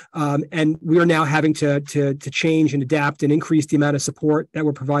 2020. And we are now having to change and adapt and increase the amount of support that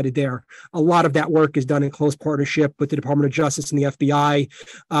we're provided there. A lot of that work is done in close partnership with the Department of Justice and the FBI,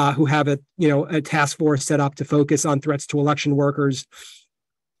 who have a task force set up to focus on threats to election workers.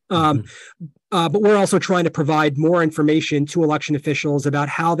 But we're also trying to provide more information to election officials about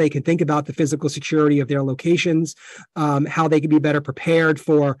how they can think about the physical security of their locations, how they can be better prepared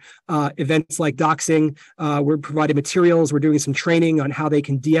for events like doxing. We're providing materials. We're doing some training on how they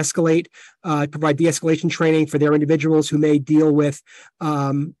can de-escalate, provide de-escalation training for their individuals who may deal with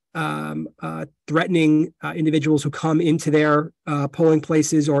threatening individuals who come into their polling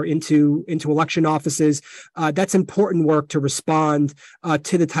places or into election offices. That's important work to respond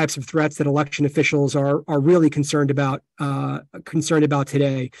to the types of threats that election officials are really concerned about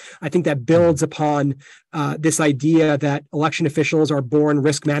today. I think that builds upon this idea that election officials are born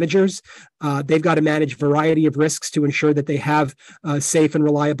risk managers. They've got to manage a variety of risks to ensure that they have safe and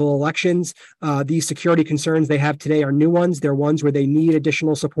reliable elections. These security concerns they have today are new ones. They're ones where they need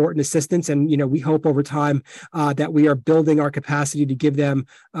additional support and assistance. And we hope over time that we are building our capacity to give them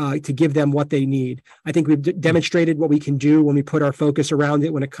what they need. I think we've demonstrated what we can do when we put our focus around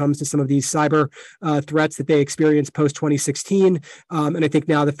it when it comes to some of these cyber threats that they experienced post 2016. And I think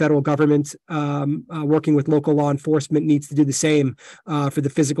now the federal government, working with local law enforcement, needs to do the same for the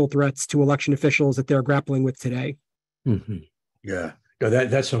physical threats to election officials that they're grappling with today. Mm-hmm. Yeah. No,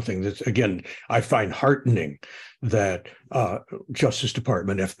 that's something that, again, I find heartening that Justice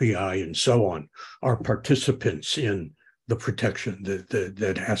Department, FBI, and so on are participants in the protection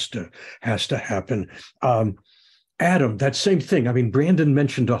that has to happen. Adam, that same thing. I mean, Brandon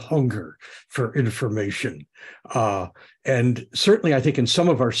mentioned a hunger for information. And certainly, I think in some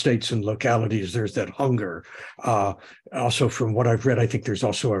of our states and localities, there's that hunger. Also, from what I've read, I think there's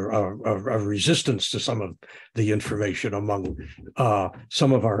also a resistance to some of the information among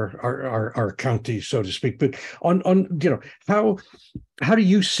some of our counties, so to speak. But how do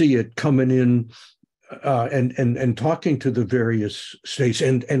you see it coming in? And talking to the various states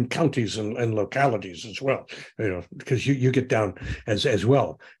and counties and localities as well, because you get down as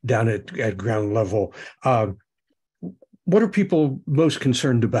well down at ground level. What are people most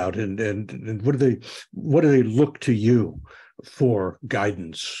concerned about, and what do they look to you for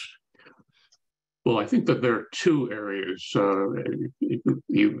guidance? Well, I think that there are two areas, the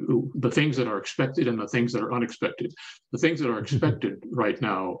things that are expected and the things that are unexpected. The things that are expected right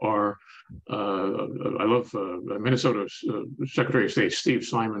now are, I love Minnesota's Secretary of State, Steve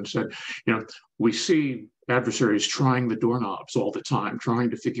Simon, said, we see adversaries trying the doorknobs all the time, trying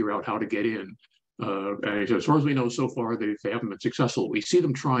to figure out how to get in. And he said, as far as we know so far, they haven't been successful. We see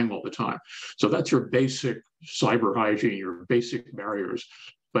them trying all the time. So that's your basic cyber hygiene, your basic barriers.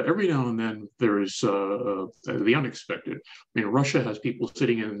 But every now and then there is the unexpected. I mean, Russia has people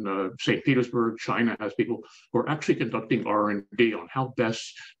sitting in St. Petersburg. China has people who are actually conducting R&D on how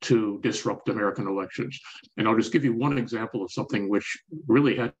best to disrupt American elections. And I'll just give you one example of something which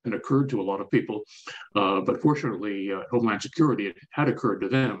really hadn't occurred to a lot of people, but fortunately, Homeland Security, it had occurred to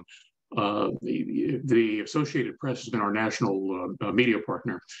them. The Associated Press has been our national media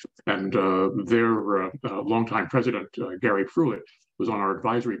partner, and their longtime president, Gary Pruitt, was on our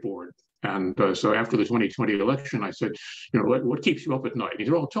advisory board. And so after the 2020 election, I said, what keeps you up at night? He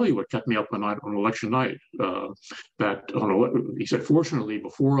said, well, I'll tell you what kept me up at night on election night. He said, fortunately,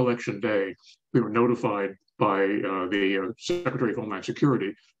 before election day, we were notified by the Secretary of Homeland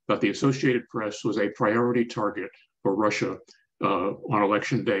Security that the Associated Press was a priority target for Russia on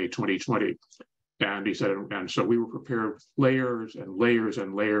election day 2020. And he said, and so we were prepared with layers and layers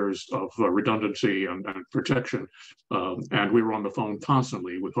and layers of redundancy and protection. And we were on the phone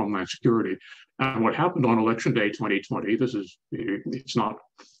constantly with Homeland Security. And what happened on Election Day 2020, it's not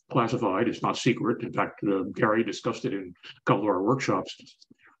classified, it's not secret. In fact, Gary discussed it in a couple of our workshops.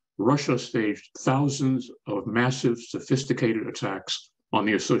 Russia staged thousands of massive, sophisticated attacks on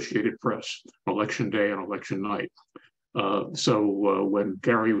the Associated Press, Election Day and election night. So when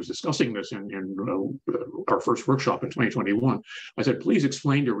Gary was discussing this in our first workshop in 2021, I said, please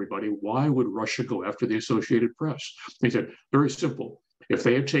explain to everybody, why would Russia go after the Associated Press? And he said, very simple. If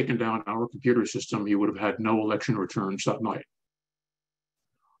they had taken down our computer system, you would have had no election returns that night.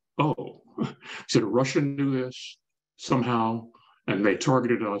 Oh, he said, Russia knew this somehow, and they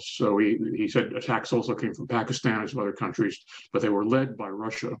targeted us. So he said attacks also came from Pakistan and some other countries, but they were led by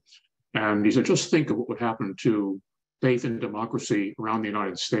Russia. And he said, just think of what would happen to faith and democracy around the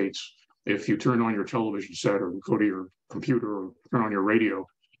United States if you turn on your television set or go to your computer or turn on your radio.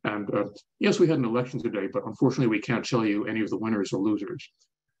 And yes, we had an election today, but unfortunately we can't tell you any of the winners or losers.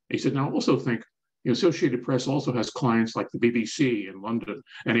 He said, now also think, the Associated Press also has clients like the BBC in London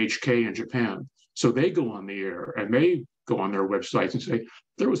and HK in Japan. So they go on the air and they go on their websites and say,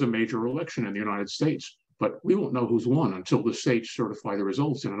 there was a major election in the United States, but we won't know who's won until the states certify the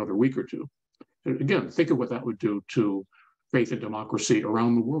results in another week or two. Again, think of what that would do to faith and democracy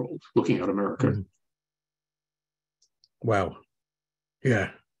around the world, looking at America. Mm-hmm. Wow. Yeah.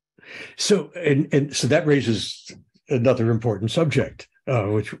 So, and so that raises another important subject,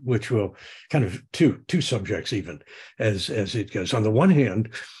 which will kind of two subjects even as it goes. On the one hand,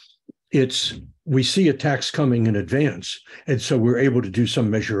 we see attacks coming in advance, and so we're able to do some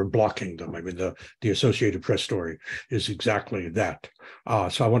measure of blocking them. I mean, the Associated Press story is exactly that.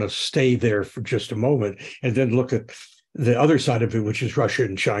 So I want to stay there for just a moment and then look at the other side of it, which is Russia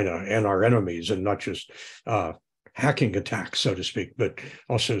and China and our enemies, and not just hacking attacks, so to speak, but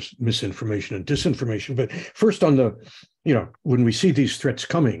also misinformation and disinformation. But first on the, when we see these threats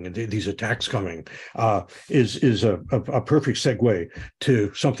coming and these attacks coming, is a perfect segue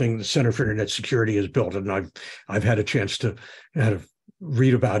to something the Center for Internet Security has built, and I've had a chance to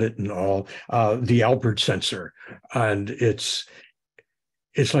read about it and all, the Albert sensor, and it's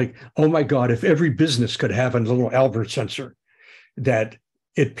like, oh my God, if every business could have a little Albert sensor that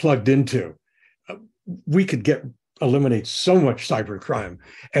it plugged into, we could eliminate so much cybercrime.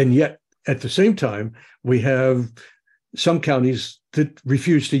 And yet, at the same time, we have some counties that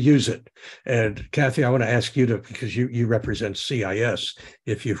refuse to use it. And Kathy, I want to ask you because you represent CIS,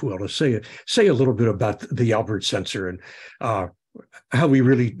 if you will, to say a little bit about the Albert sensor and how we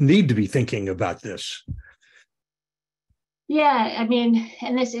really need to be thinking about this. Yeah, I mean,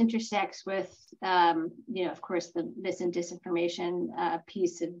 and this intersects with, of course, the mis and disinformation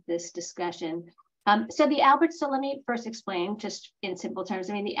piece of this discussion. So let me first explain just in simple terms.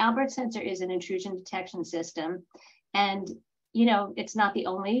 I mean, the Albert sensor is an intrusion detection system, and, it's not the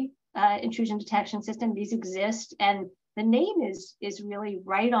only intrusion detection system. These exist, and the name is really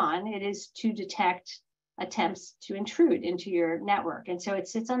right on. It is to detect attempts to intrude into your network. And so it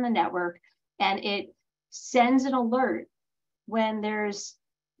sits on the network and it sends an alert when there's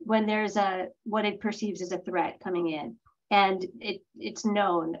what it perceives as a threat coming in. And it's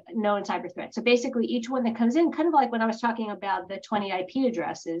known cyber threat. So basically each one that comes in, kind of like when I was talking about the 20 IP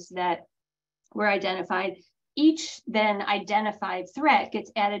addresses that were identified, each then identified threat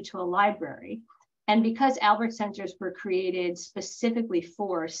gets added to a library. And because Albert sensors were created specifically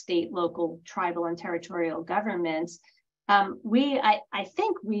for state, local, tribal, and territorial governments, I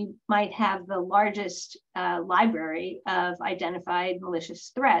think we might have the largest library of identified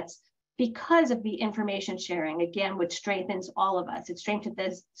malicious threats because of the information sharing, again, which strengthens all of us. It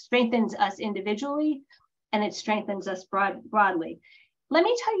strengthens us individually, and it strengthens us broadly. Let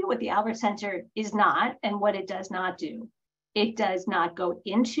me tell you what the Albert sensor is not and what it does not do. It does not go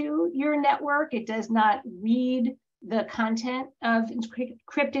into your network. It does not read the content of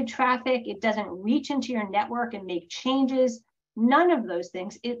encrypted traffic. It doesn't reach into your network and make changes. None of those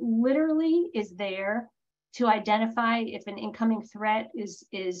things. It literally is there to identify if an incoming threat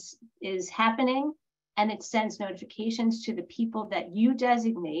is happening, and it sends notifications to the people that you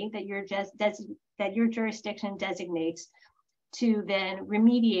designate, that your jurisdiction designates, to then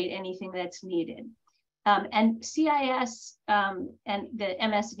remediate anything that's needed. And CIS and the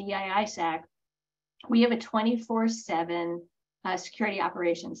MSVI ISAC, we have a 24/7 security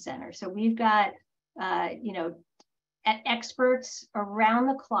operations center. So we've got experts around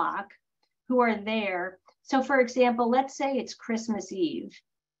the clock who are there. So for example, let's say it's Christmas Eve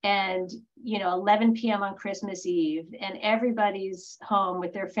and 11 p.m. on Christmas Eve, and everybody's home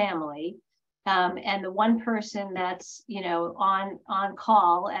with their family. And the one person that's, on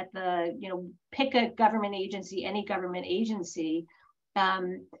call at the, pick a government agency, any government agency,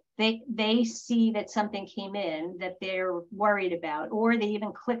 they see that something came in that they're worried about, or they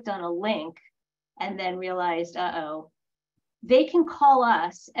even clicked on a link and then realized, they can call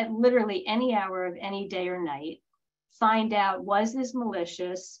us at literally any hour of any day or night, find out, was this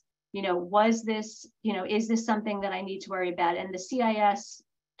malicious? Was this, is this something that I need to worry about? And the CIS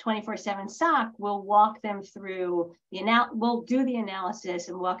 24/7 SOC will walk them through we'll do the analysis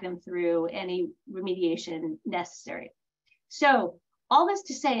and walk them through any remediation necessary. So all this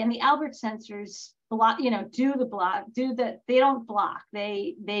to say, and the Albert sensors block, they don't block,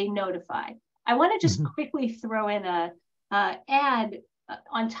 they notify. I want to just quickly throw in a add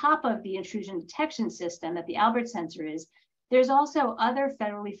on top of the intrusion detection system that the Albert sensor is. There's also other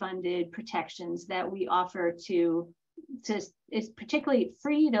federally funded protections that we offer is particularly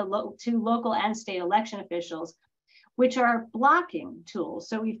free to local and state election officials, which are blocking tools.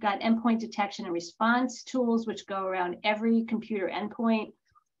 So we've got endpoint detection and response tools, which go around every computer endpoint.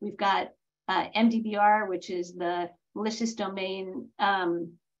 We've got MDBR, which is the malicious domain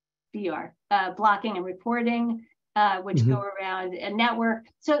BR, blocking and reporting, which go around a network.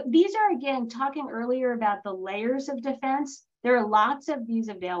 So these are, again, talking earlier about the layers of defense. There are lots of these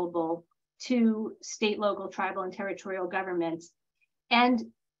available to state, local, tribal, and territorial governments. And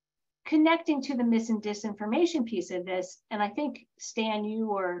connecting to the mis and disinformation piece of this, and I think Stan,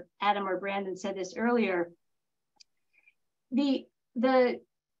 you or Adam or Brandon said this earlier, the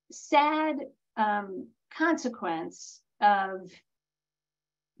sad consequence of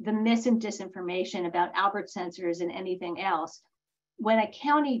the mis and disinformation about Albert sensors and anything else, when a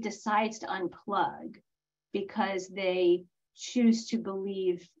county decides to unplug because they choose to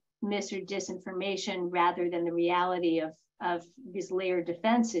believe mis or disinformation rather than the reality of these layered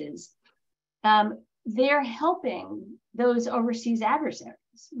defenses, they're helping those overseas adversaries,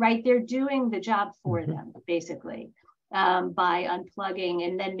 right? They're doing the job for them, basically, by unplugging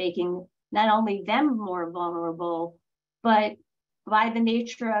and then making not only them more vulnerable, but by the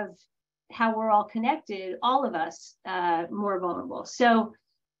nature of how we're all connected, all of us more vulnerable. So,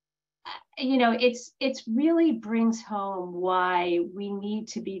 it's really brings home why we need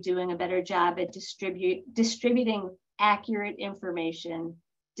to be doing a better job at distributing accurate information,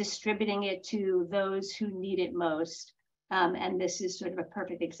 distributing it to those who need it most. And this is sort of a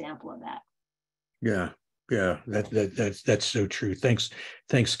perfect example of that. Yeah, that's so true. Thanks,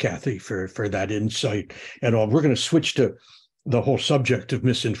 Kathy, for that insight. And we're going to switch to the whole subject of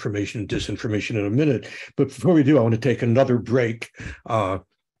misinformation and disinformation in a minute. But before we do, I want to take another break,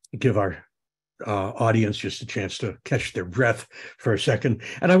 give our audience just a chance to catch their breath for a second.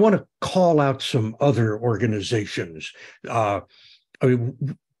 And I want to call out some other organizations. I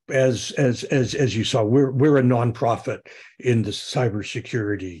mean, as you saw, we're a nonprofit in the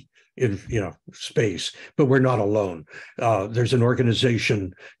cybersecurity space, but we're not alone. There's an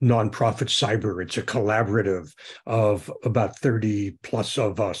organization, Nonprofit Cyber. It's a collaborative of about 30 plus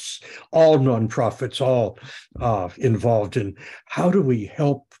of us, all nonprofits, all involved in how do we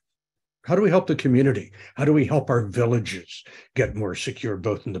help the community? How do we help our villages get more secure,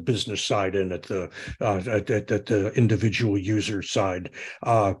 both in the business side and at the individual user side?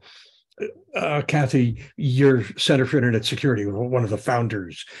 Kathy, you're Center for Internet Security, one of the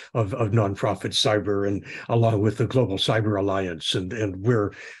founders of Nonprofit Cyber, and along with the Global Cyber Alliance, and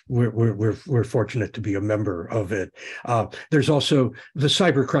we're fortunate to be a member of it. There's also the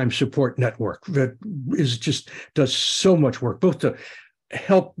Cybercrime Support Network that does so much work, both to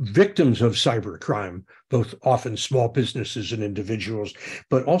help victims of cybercrime, both often small businesses and individuals,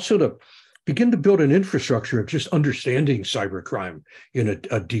 but also to begin to build an infrastructure of just understanding cybercrime in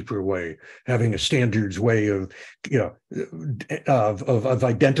a deeper way, having a standards way of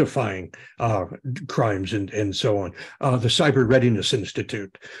identifying crimes and so on. The Cyber Readiness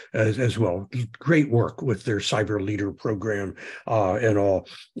Institute as well, great work with their Cyber Leader program and all.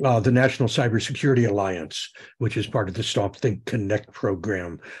 The National Cybersecurity Alliance, which is part of the Stop Think Connect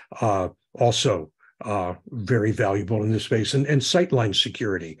program, also very valuable in this space, and Sightline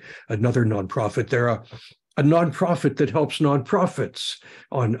Security, another nonprofit. They're a nonprofit that helps nonprofits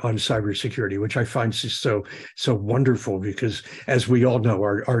on cybersecurity, which I find is so wonderful, because as we all know,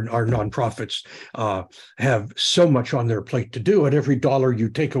 our nonprofits have so much on their plate to do, and every dollar you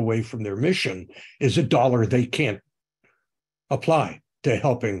take away from their mission is a dollar they can't apply to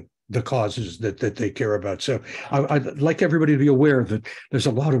helping the causes that they care about. So I'd like everybody to be aware that there's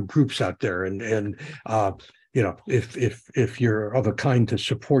a lot of groups out there, and if you're of a kind to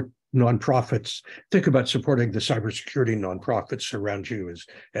support nonprofits. Think about supporting the cybersecurity nonprofits around you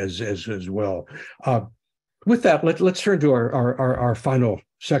as well. With that, let's turn to our final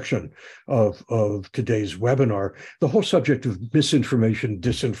section of today's webinar, the whole subject of misinformation,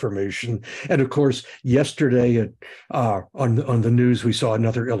 disinformation. And of course, yesterday on the news, we saw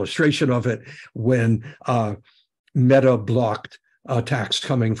another illustration of it when Meta blocked attacks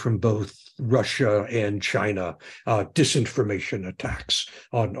coming from both Russia and China, disinformation attacks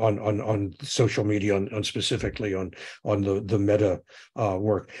on social media, on specifically on the Meta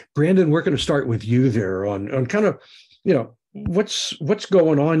work. Brandon, we're going to start with you there on kind of, what's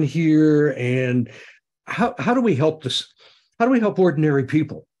going on here, and how do we help this? How do we help ordinary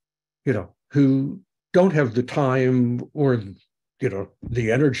people, who don't have the time or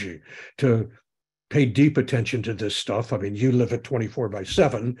the energy to pay deep attention to this stuff? I mean, you live it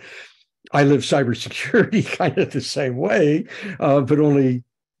 24/7. I live cybersecurity kind of the same way, but only,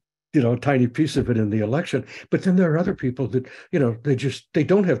 a tiny piece of it in the election. But then there are other people that, they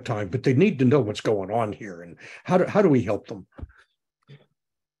don't have time, but they need to know what's going on here. And how do we help them?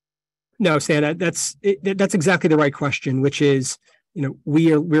 No, Stan, that's exactly the right question, which is,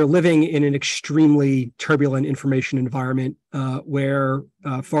 we're living in an extremely turbulent information environment where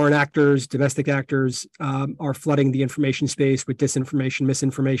foreign actors, domestic actors are flooding the information space with disinformation,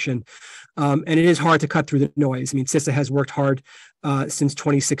 misinformation, and it is hard to cut through the noise. I mean, CISA has worked hard since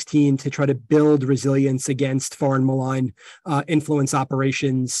 2016 to try to build resilience against foreign malign influence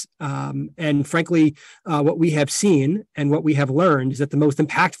operations. And frankly, what we have seen and what we have learned is that the most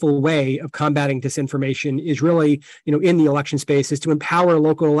impactful way of combating disinformation is really, in the election space, is to empower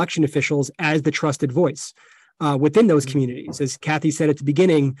local election officials as the trusted voice within those communities. As Kathy said at the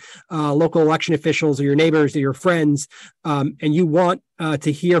beginning, local election officials are your neighbors, they're your friends, and you want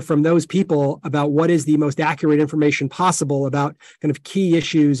to hear from those people about what is the most accurate information possible about kind of key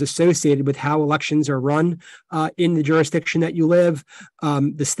issues associated with how elections are run in the jurisdiction that you live,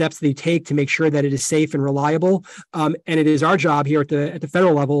 the steps they take to make sure that it is safe and reliable. And it is our job here at the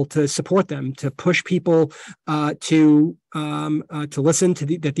federal level to support them, to push people to listen to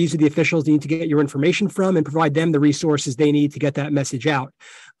that these are the officials you need to get your information from, and provide them the resources they need to get that message out.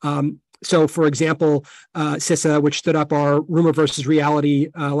 So, for example, CISA, which stood up our Rumor versus Reality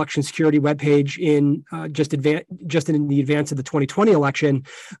election security webpage just in the advance of the 2020 election,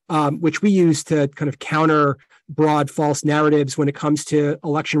 which we use to kind of counter broad false narratives when it comes to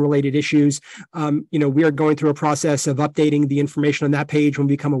election-related issues. We are going through a process of updating the information on that page when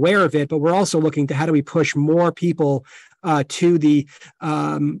we become aware of it, but we're also looking to how do we push more people to the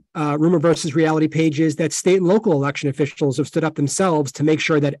Rumor versus Reality pages that state and local election officials have stood up themselves to make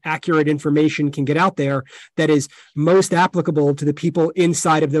sure that accurate information can get out there that is most applicable to the people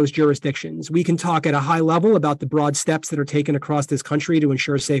inside of those jurisdictions. We can talk at a high level about the broad steps that are taken across this country to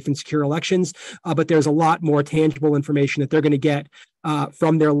ensure safe and secure elections, but there's a lot more tangible information that they're going to get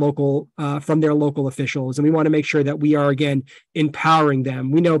from their local officials, and we want to make sure that we are again empowering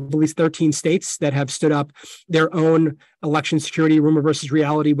them. We know at least 13 states that have stood up their own election security Rumor versus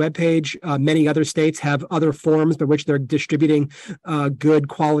Reality webpage. Many other states have other forms by which they're distributing good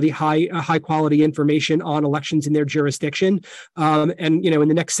quality, high quality information on elections in their jurisdiction. And in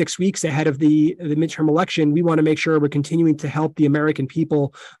the next 6 weeks ahead of the midterm election, we want to make sure we're continuing to help the American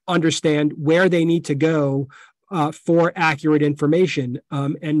people understand where they need to go for accurate information,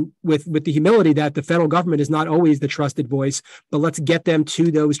 and with the humility that the federal government is not always the trusted voice, but let's get them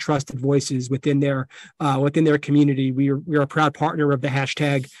to those trusted voices within their community. We are a proud partner of the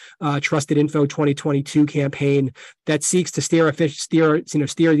hashtag Trusted Info 2022 campaign that seeks to steer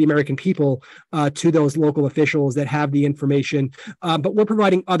the American people to those local officials that have the information. But we're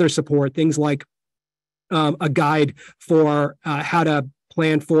providing other support, things like a guide for how to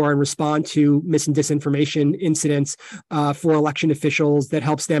plan for and respond to mis and disinformation incidents for election officials that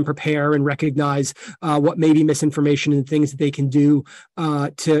helps them prepare and recognize what may be misinformation and things that they can do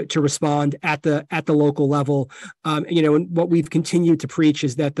to respond at the local level. And what we've continued to preach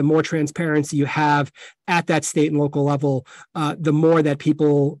is that the more transparency you have at that state and local level, the more that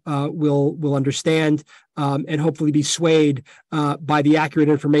people will understand and hopefully be swayed by the accurate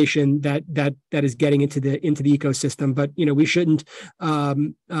information that is getting into the ecosystem. But we shouldn't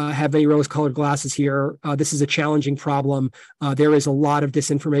have any rose-colored glasses here. This is a challenging problem. There is a lot of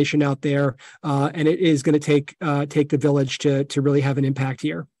disinformation out there, and it is going to take the village to really have an impact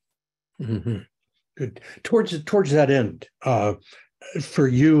here. Mm-hmm. Good. Towards that end, for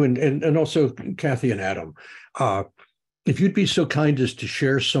you and also Kathy and Adam, if you'd be so kind as to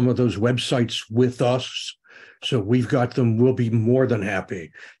share some of those websites with us, so we've got them, we'll be more than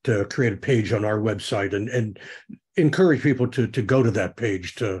happy to create a page on our website and encourage people to go to that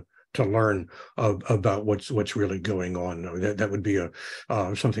page to to learn about what's really going on. I mean, that would be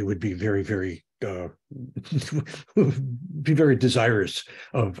something would be very, very be very desirous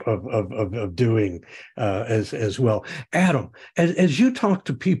of doing as well. Adam, as you talk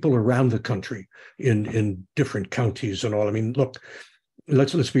to people around the country in different counties and all, I mean, look,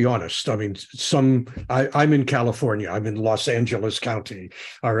 let's be honest. I mean, I'm in California. I'm in Los Angeles County.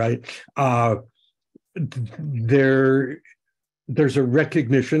 All right. There's a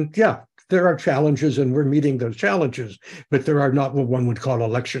recognition. Yeah, there are challenges, and we're meeting those challenges, but there are not what one would call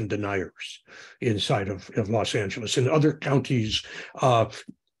election deniers inside of Los Angeles. In other counties,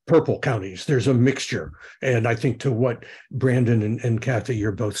 purple counties, there's a mixture. And I think to what Brandon and Kathy,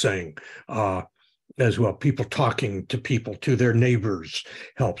 you're both saying, as well, people talking to people, to their neighbors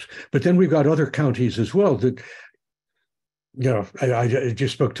helps. But then we've got other counties as well that, I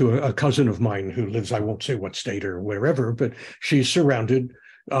just spoke to a cousin of mine who lives, I won't say what state or wherever, but she's surrounded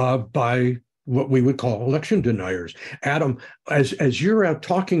by what we would call election deniers. Adam, as you're out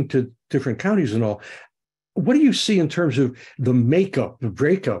talking to different counties and all, what do you see in terms of the makeup, the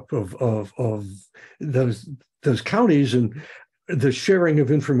breakup of those counties and the sharing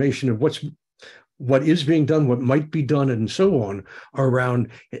of information of what is being done, what might be done, and so on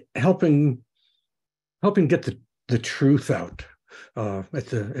around helping get the truth out at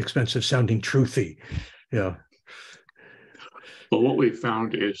the expense of sounding truthy? Yeah. Well, what we've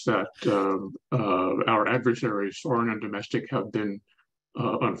found is that our adversaries, foreign and domestic, have been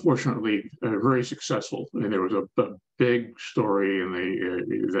unfortunately very successful. I mean, there was a big story in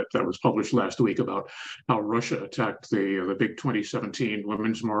that was published last week about how Russia attacked the big 2017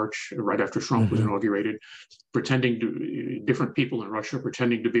 Women's March right after Trump was inaugurated, different people in Russia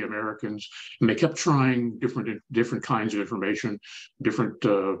pretending to be Americans, and they kept trying different kinds of information, different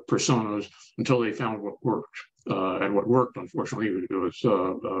personas, until they found what worked. And what worked, unfortunately, was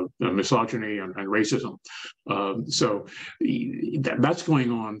misogyny and racism. So that's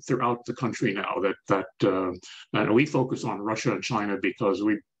going on throughout the country now. And we focus on Russia and China because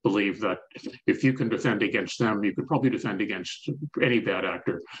we believe that if you can defend against them, you can probably defend against any bad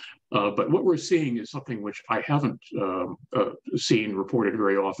actor. But what we're seeing is something which I haven't seen reported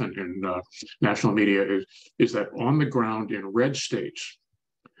very often in national media is that on the ground in red states,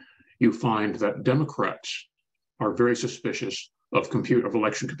 you find that Democrats are very suspicious of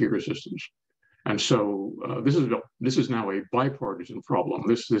election computer systems, and so this is now a bipartisan problem.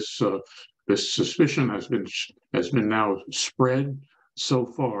 This suspicion has been now spread so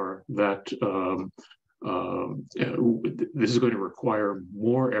far that this is going to require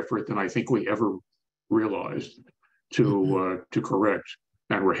more effort than I think we ever realized to correct.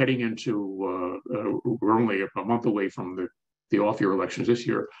 And we're heading into we're only a month away from the off-year elections this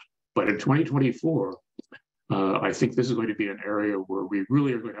year, but in 2024. I think this is going to be an area where we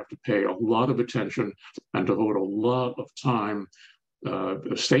really are going to have to pay a lot of attention and devote a lot of time,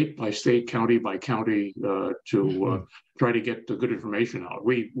 state by state, county by county, to try to get the good information out.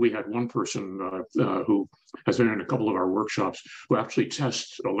 We had one person who has been in a couple of our workshops who actually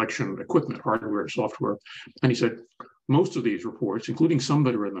tests election equipment, hardware and software. And he said, most of these reports, including some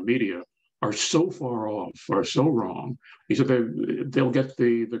that are in the media, are so far off, are so wrong. He said they'll get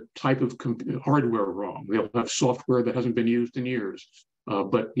the type of hardware wrong. They'll have software that hasn't been used in years,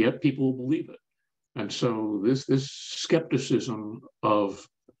 but yet people will believe it. And so this skepticism of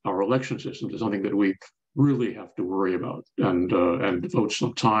our election systems is something that we really have to worry about and devote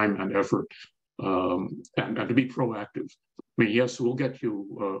some time and effort and to be proactive. I mean, yes, we'll get to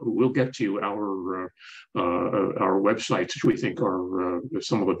our websites, which we think are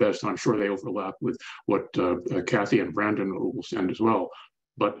some of the best. I'm sure they overlap with what Kathy and Brandon will send as well.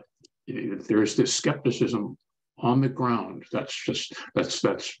 But there's this skepticism on the ground that's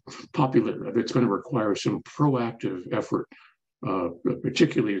popular. It's going to require some proactive effort,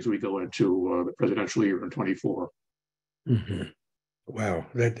 particularly as we go into the presidential year in 24. Wow,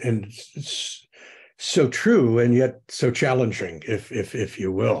 it's so true and yet so challenging, if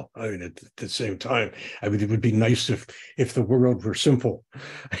you will. I mean, at the same time, I mean, it would be nice if the world were simple,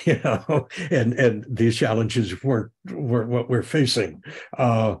 and these challenges weren't what we're facing.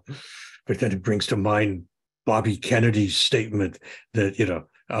 But then it brings to mind Bobby Kennedy's statement that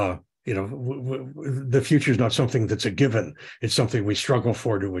the future is not something that's a given; it's something we struggle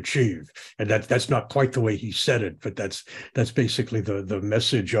for to achieve. And that's not quite the way he said it, but that's basically the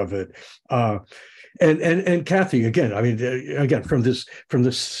message of it. And Kathy, again, I mean, from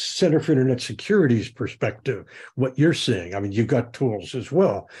the Center for Internet Security's perspective, what you're seeing, I mean, you've got tools as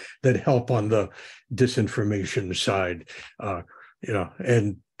well that help on the disinformation side,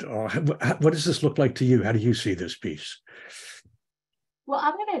 and what does this look like to you? How do you see this piece? Well,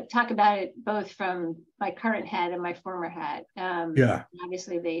 I'm going to talk about it both from my current hat and my former hat. Yeah.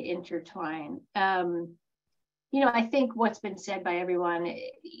 Obviously, they intertwine. I think what's been said by everyone,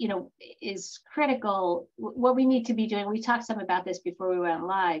 is critical. What we need to be doing, we talked some about this before we went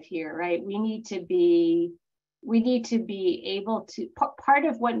live here, right? We need to be able to, part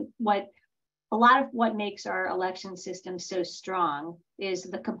of a lot of what makes our election system so strong is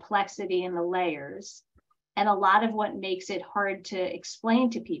the complexity and the layers. And a lot of what makes it hard to explain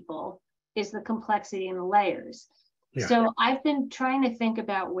to people is the complexity and the layers. Yeah. So I've been trying to think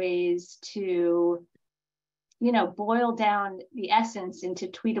about ways to, boil down the essence into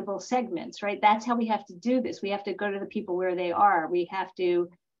tweetable segments, right? That's how we have to do this. We have to go to the people where they are. We have to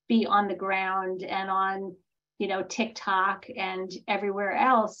be on the ground and on, TikTok and everywhere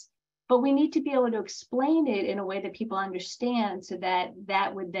else. But we need to be able to explain it in a way that people understand, so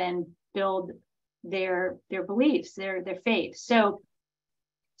that would then build their beliefs, their faith. So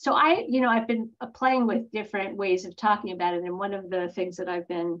I've been playing with different ways of talking about it. And one of the things that I've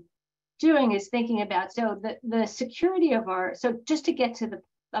been doing is thinking about, so the security of so just to get to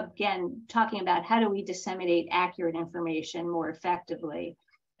again, talking about how do we disseminate accurate information more effectively.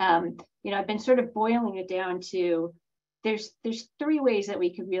 I've been sort of boiling it down to, there's three ways that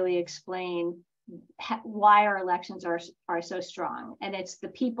we could really explain why our elections are so strong. And it's the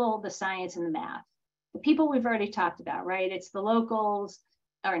people, the science, and the math. The people we've already talked about, right? It's the locals,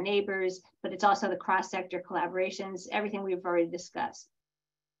 our neighbors, but it's also the cross-sector collaborations, everything we've already discussed.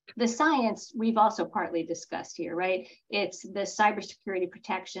 The science we've also partly discussed here, right? It's the cybersecurity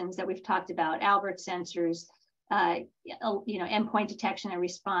protections that we've talked about, Albert sensors, endpoint detection and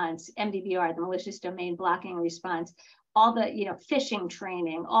response, MDBR, the malicious domain blocking and response, all the, phishing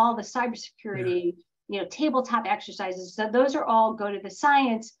training, all the cybersecurity, tabletop exercises. So those are all go to the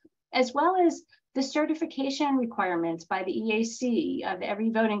science, as well as the certification requirements by the EAC of every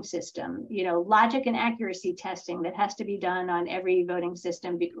voting system, logic and accuracy testing that has to be done on every voting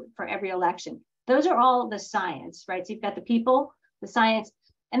system for every election. Those are all the science, right? So you've got the people, the science,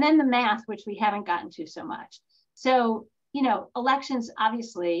 and then the math, which we haven't gotten to so much. So, elections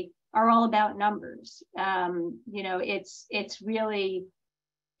obviously are all about numbers.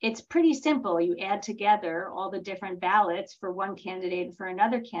 It's pretty simple. You add together all the different ballots for one candidate and for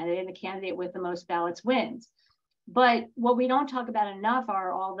another candidate, and the candidate with the most ballots wins. But what we don't talk about enough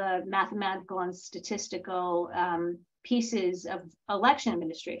are all the mathematical and statistical pieces of election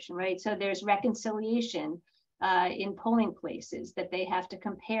administration, right? So there's reconciliation in polling places, that they have to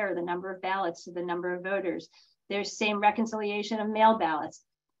compare the number of ballots to the number of voters. There's same reconciliation of mail ballots.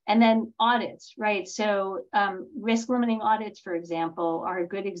 And then audits, right? So risk limiting audits, for example, are a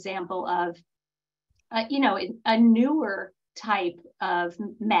good example of, a newer type of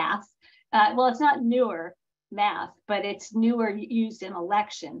math. Well, it's not newer math, but it's newer used in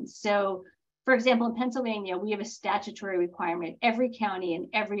elections. So, for example, in Pennsylvania, we have a statutory requirement. Every county in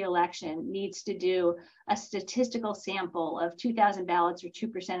every election needs to do a statistical sample of 2,000 ballots, or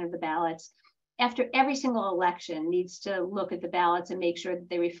 2% of the ballots. After every single election, needs to look at the ballots and make sure that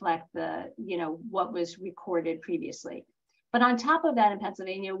they reflect what was recorded previously. But on top of that, in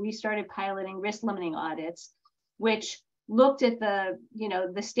Pennsylvania, we started piloting risk limiting audits, which looked at the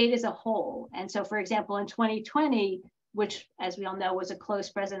state as a whole. And so, for example, in 2020, which, as we all know, was a close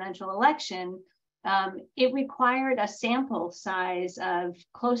presidential election, it required a sample size of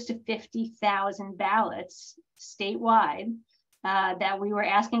close to 50,000 ballots statewide. That we were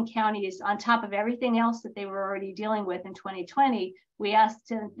asking counties, on top of everything else that they were already dealing with in 2020, we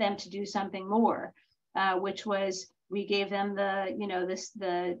asked them to do something more, which was, we gave them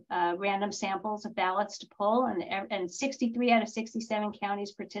the random samples of ballots to pull, and 63 out of 67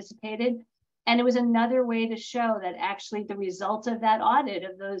 counties participated. And it was another way to show that actually the result of that audit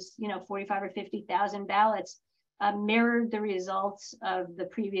of those 45 or 50,000 ballots mirrored the results of the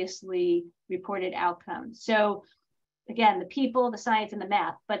previously reported outcomes. So again, the people, the science, and the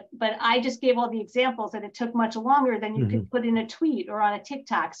math. But I just gave all the examples, and it took much longer than you could put in a tweet or on a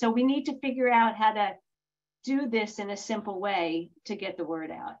TikTok. So we need to figure out how to do this in a simple way to get the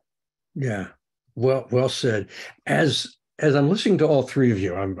word out. Yeah, well said. As I'm listening to all three of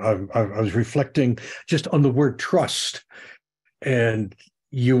you, I was reflecting just on the word trust, and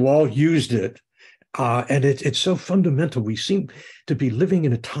you all used it, and it's so fundamental. We seem to be living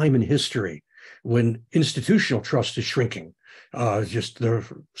in a time in history when institutional trust is shrinking, just the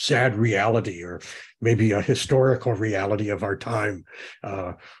sad reality, or maybe a historical reality of our time.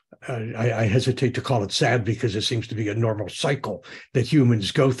 I hesitate to call it sad, because it seems to be a normal cycle that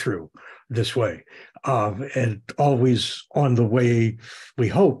humans go through this way, and always on the way, we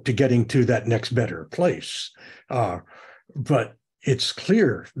hope, to getting to that next better place. But it's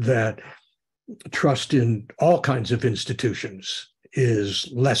clear that trust in all kinds of institutions is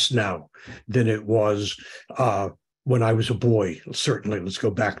less now than it was when I was a boy. Certainly, let's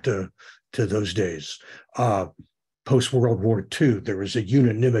go back to those days. Post-World War II, there was a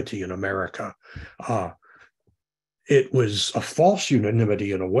unanimity in America. It was a false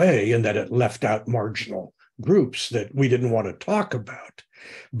unanimity in a way, in that it left out marginal groups that we didn't want to talk about.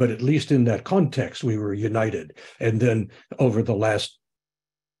 But at least in that context, we were united. And then over the last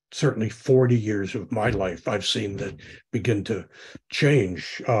certainly 40 years of my life, I've seen that begin to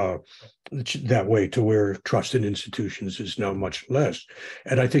change that way, to where trust in institutions is now much less.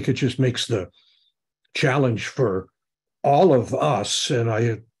 And I think it just makes the challenge for all of us, and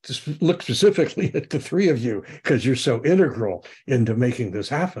I just look specifically at the three of you because you're so integral into making this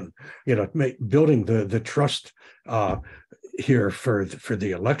happen, building the trust here for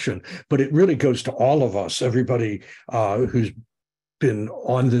the election. But it really goes to all of us, everybody who's been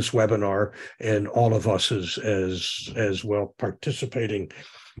on this webinar, and all of us as well participating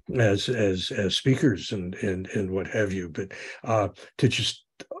as speakers and what have you. But to just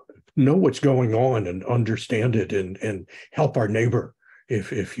know what's going on and understand it and help our neighbor,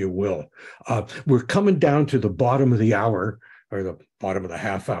 if you will. We're coming down to the bottom of the hour, or the bottom of the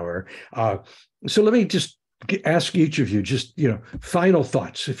half hour. So let me just ask each of you, just final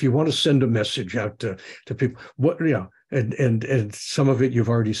thoughts. If you want to send a message out to people, what and some of it you've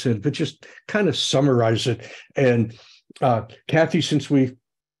already said, but just kind of summarize it. And Kathy, since we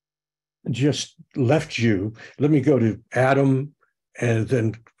just left you, let me go to Adam, and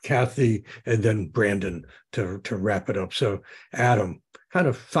then Kathy, and then Brandon to wrap it up. So Adam, kind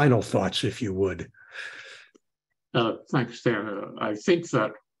of final thoughts, if you would. Thanks, Stan. I think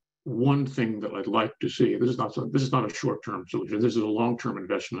that one thing that I'd like to see, this is not a short-term solution. This is a long-term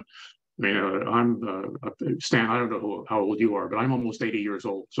investment. I mean, Stan, I don't know how old you are, but I'm almost 80 years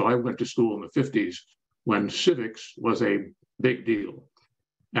old. So I went to school in the 50s when civics was a big deal.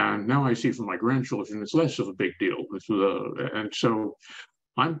 And now I see from my grandchildren, it's less of a big deal. And so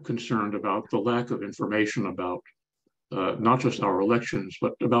I'm concerned about the lack of information about not just our elections,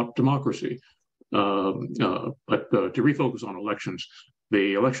 but about democracy. But to refocus on elections,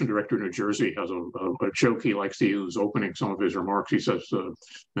 the election director in New Jersey has a joke he likes to use opening some of his remarks. He says,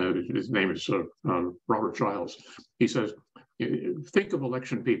 his name is Robert Giles. He says, think of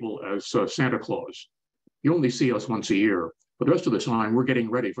election people as Santa Claus. You only see us once a year. But the rest of the time, we're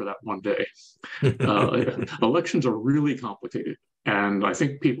getting ready for that one day. Elections are really complicated. And I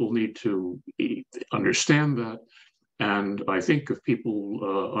think people need to understand that. And I think if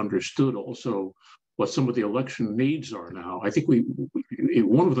people understood also what some of the election needs are now, I think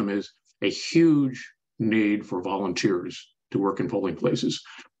one of them is a huge need for volunteers to work in polling places.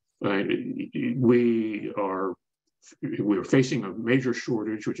 We're facing a major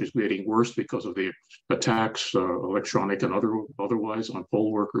shortage, which is getting worse because of the attacks, electronic and otherwise, on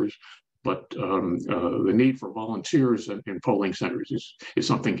poll workers. But the need for volunteers in polling centers is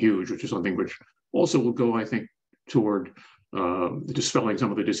something huge, which is something which also will go, I think, toward dispelling some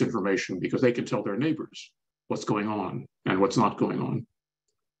of the disinformation, because they can tell their neighbors what's going on and what's not going on.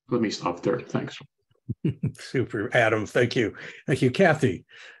 Let me stop there. Thanks. Super, Adam. Thank you. Thank you, Kathy.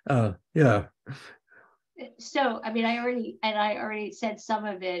 Yeah. So, I mean, I already said some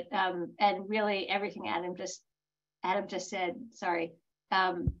of it, and really everything Adam just said. Sorry,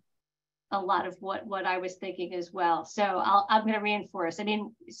 a lot of what I was thinking as well. So I'm going to reinforce. I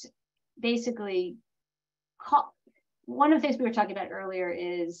mean, basically, one of the things we were talking about earlier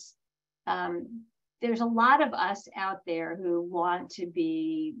is there's a lot of us out there who want to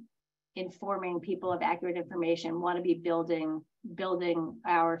be informing people of accurate information, want to be building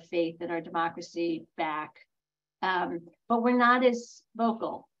our faith and our democracy back. But we're not as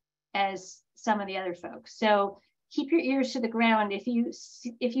vocal as some of the other folks. So keep your ears to the ground. If you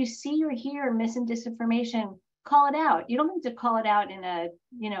see or hear mis and disinformation, call it out. You don't need to call it out in a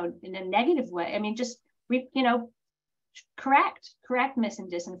negative way. I mean, just correct mis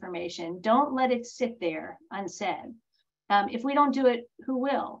and disinformation. Don't let it sit there unsaid. If we don't do it, who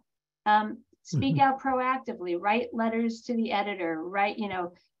will? Speak out proactively, write letters to the editor,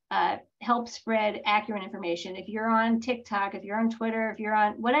 help spread accurate information. If you're on TikTok, if you're on Twitter, if you're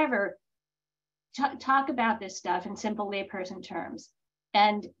on whatever, talk about this stuff in simple layperson terms.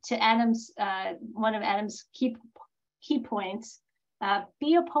 And to Adam's, one of Adam's key points,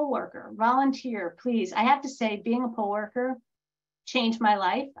 be a poll worker, volunteer, please. I have to say, being a poll worker changed my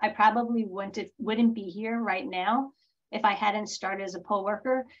life. I probably wouldn't be here right now if I hadn't started as a poll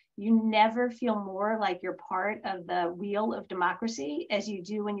worker. You never feel more like you're part of the wheel of democracy as you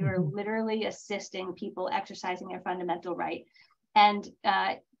do when you're literally assisting people exercising their fundamental right. And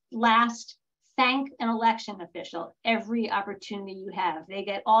last, thank an election official every opportunity you have. They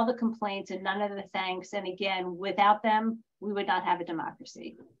get all the complaints and none of the thanks. And again, without them, we would not have a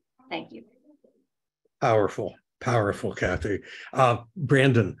democracy. Thank you. Powerful, powerful, Kathy.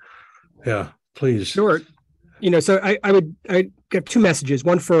 Brandon, yeah, please. Sure. So I have two messages,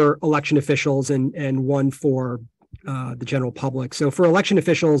 one for election officials and one for the general public. So for election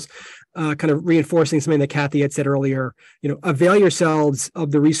officials, kind of reinforcing something that Kathy had said earlier, avail yourselves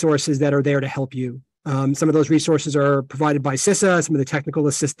of the resources that are there to help you. Some of those resources are provided by CISA, some of the technical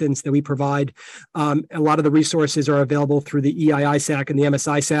assistance that we provide. A lot of the resources are available through the EIISAC and the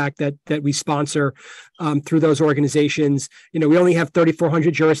MSISAC that we sponsor through those organizations. We only have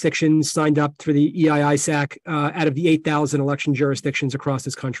 3,400 jurisdictions signed up through the EIISAC out of the 8,000 election jurisdictions across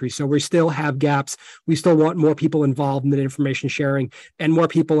this country. So we still have gaps. We still want more people involved in the information sharing, and more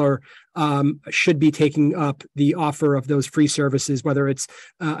people should be taking up the offer of those free services, whether it's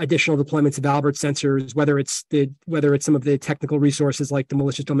additional deployments of Albert sensors, whether it's some of the technical resources like the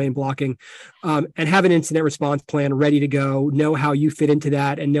malicious domain blocking, and have an incident response plan ready to go. Know how you fit into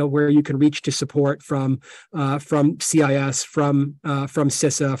that, and know where you can reach to support from CIS, from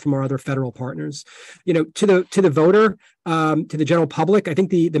CISA, from our other federal partners. To the voter, to the general public, I think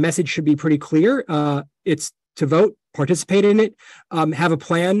the message should be pretty clear. It's to vote, participate in it, have a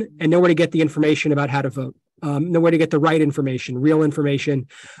plan, and know where to get the information about how to vote. Know where to get the right information, real information,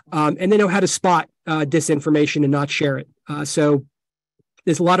 and then know how to spot disinformation and not share it. So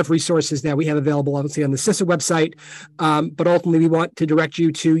there's a lot of resources that we have available, obviously, on the CISA website, but ultimately we want to direct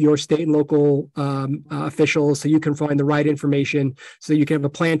you to your state and local officials so you can find the right information, so you can have a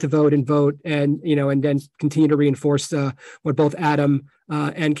plan to vote, and then continue to reinforce what both Adam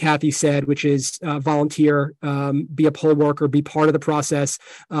and Kathy said, which is volunteer, be a poll worker, be part of the process.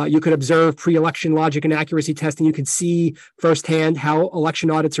 You could observe pre-election logic and accuracy testing. You could see firsthand how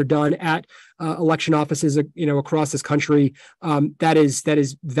election audits are done at election offices, across this country. That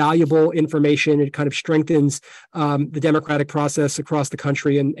is valuable information. It kind of strengthens the democratic process across the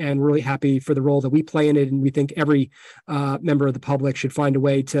country, and really happy for the role that we play in it. And we think every member of the public should find a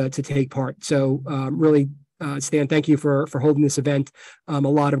way to take part. So really, Stan, thank you for holding this event. A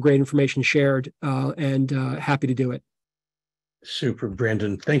lot of great information shared, and happy to do it. Super,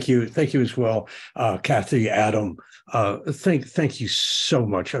 Brandon. Thank you as well, Kathy, Adam. Thank you so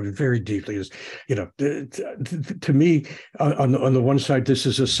much. I mean, very deeply. To me, on the one side, this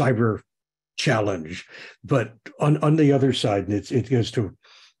is a cyber challenge, but on the other side, it goes to,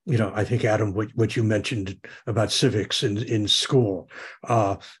 I think, Adam, what you mentioned about civics in school.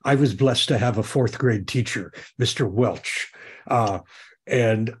 I was blessed to have a fourth grade teacher, Mr. Welch.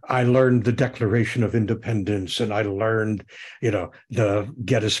 And I learned the Declaration of Independence, and I learned, the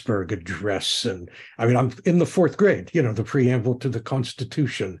Gettysburg Address. And I mean, I'm in the fourth grade, the preamble to the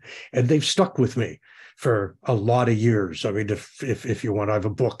Constitution, and they've stuck with me for a lot of years. I mean, if you want, I have a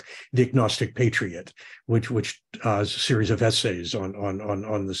book, The Agnostic Patriot, which is a series of essays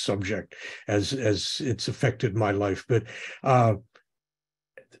on the subject as it's affected my life. But the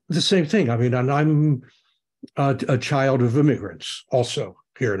same thing. I mean, and I'm a child of immigrants also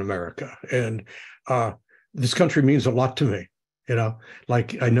here in America, and this country means a lot to me.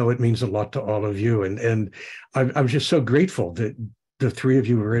 Like I know it means a lot to all of you, and I'm just so grateful that the three of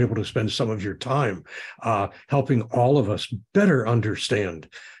you were able to spend some of your time helping all of us better understand,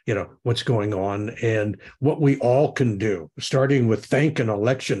 what's going on and what we all can do, starting with thank an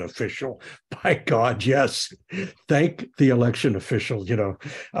election official. By God, yes, thank the election official,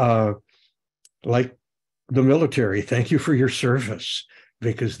 like the military, thank you for your service,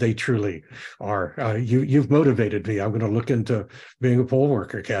 because they truly are. You've motivated me. I'm going to look into being a poll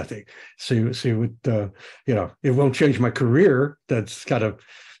worker, Kathy. See what, it won't change my career. That's kind of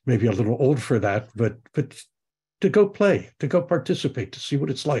maybe a little old for that, but to go play, to go participate, to see what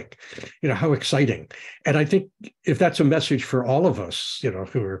it's like, how exciting. And I think if that's a message for all of us,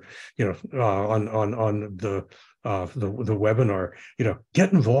 who are, on the webinar,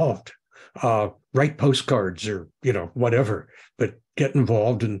 get involved. Write postcards or whatever, but get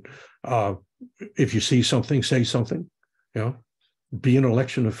involved, and if you see something, say something. Be an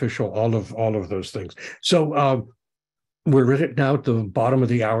election official. All of those things. So we're right now at the bottom of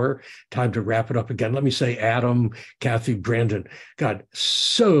the hour. Time to wrap it up again. Let me say, Adam, Kathy, Brandon, God,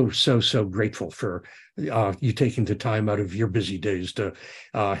 so grateful for you taking the time out of your busy days to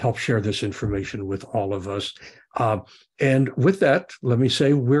help share this information with all of us. And with that, let me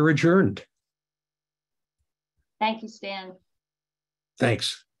say we're adjourned. Thank you, Stan.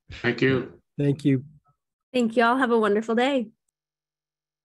 Thanks. Thank you. Thank you. Thank you all. Have a wonderful day.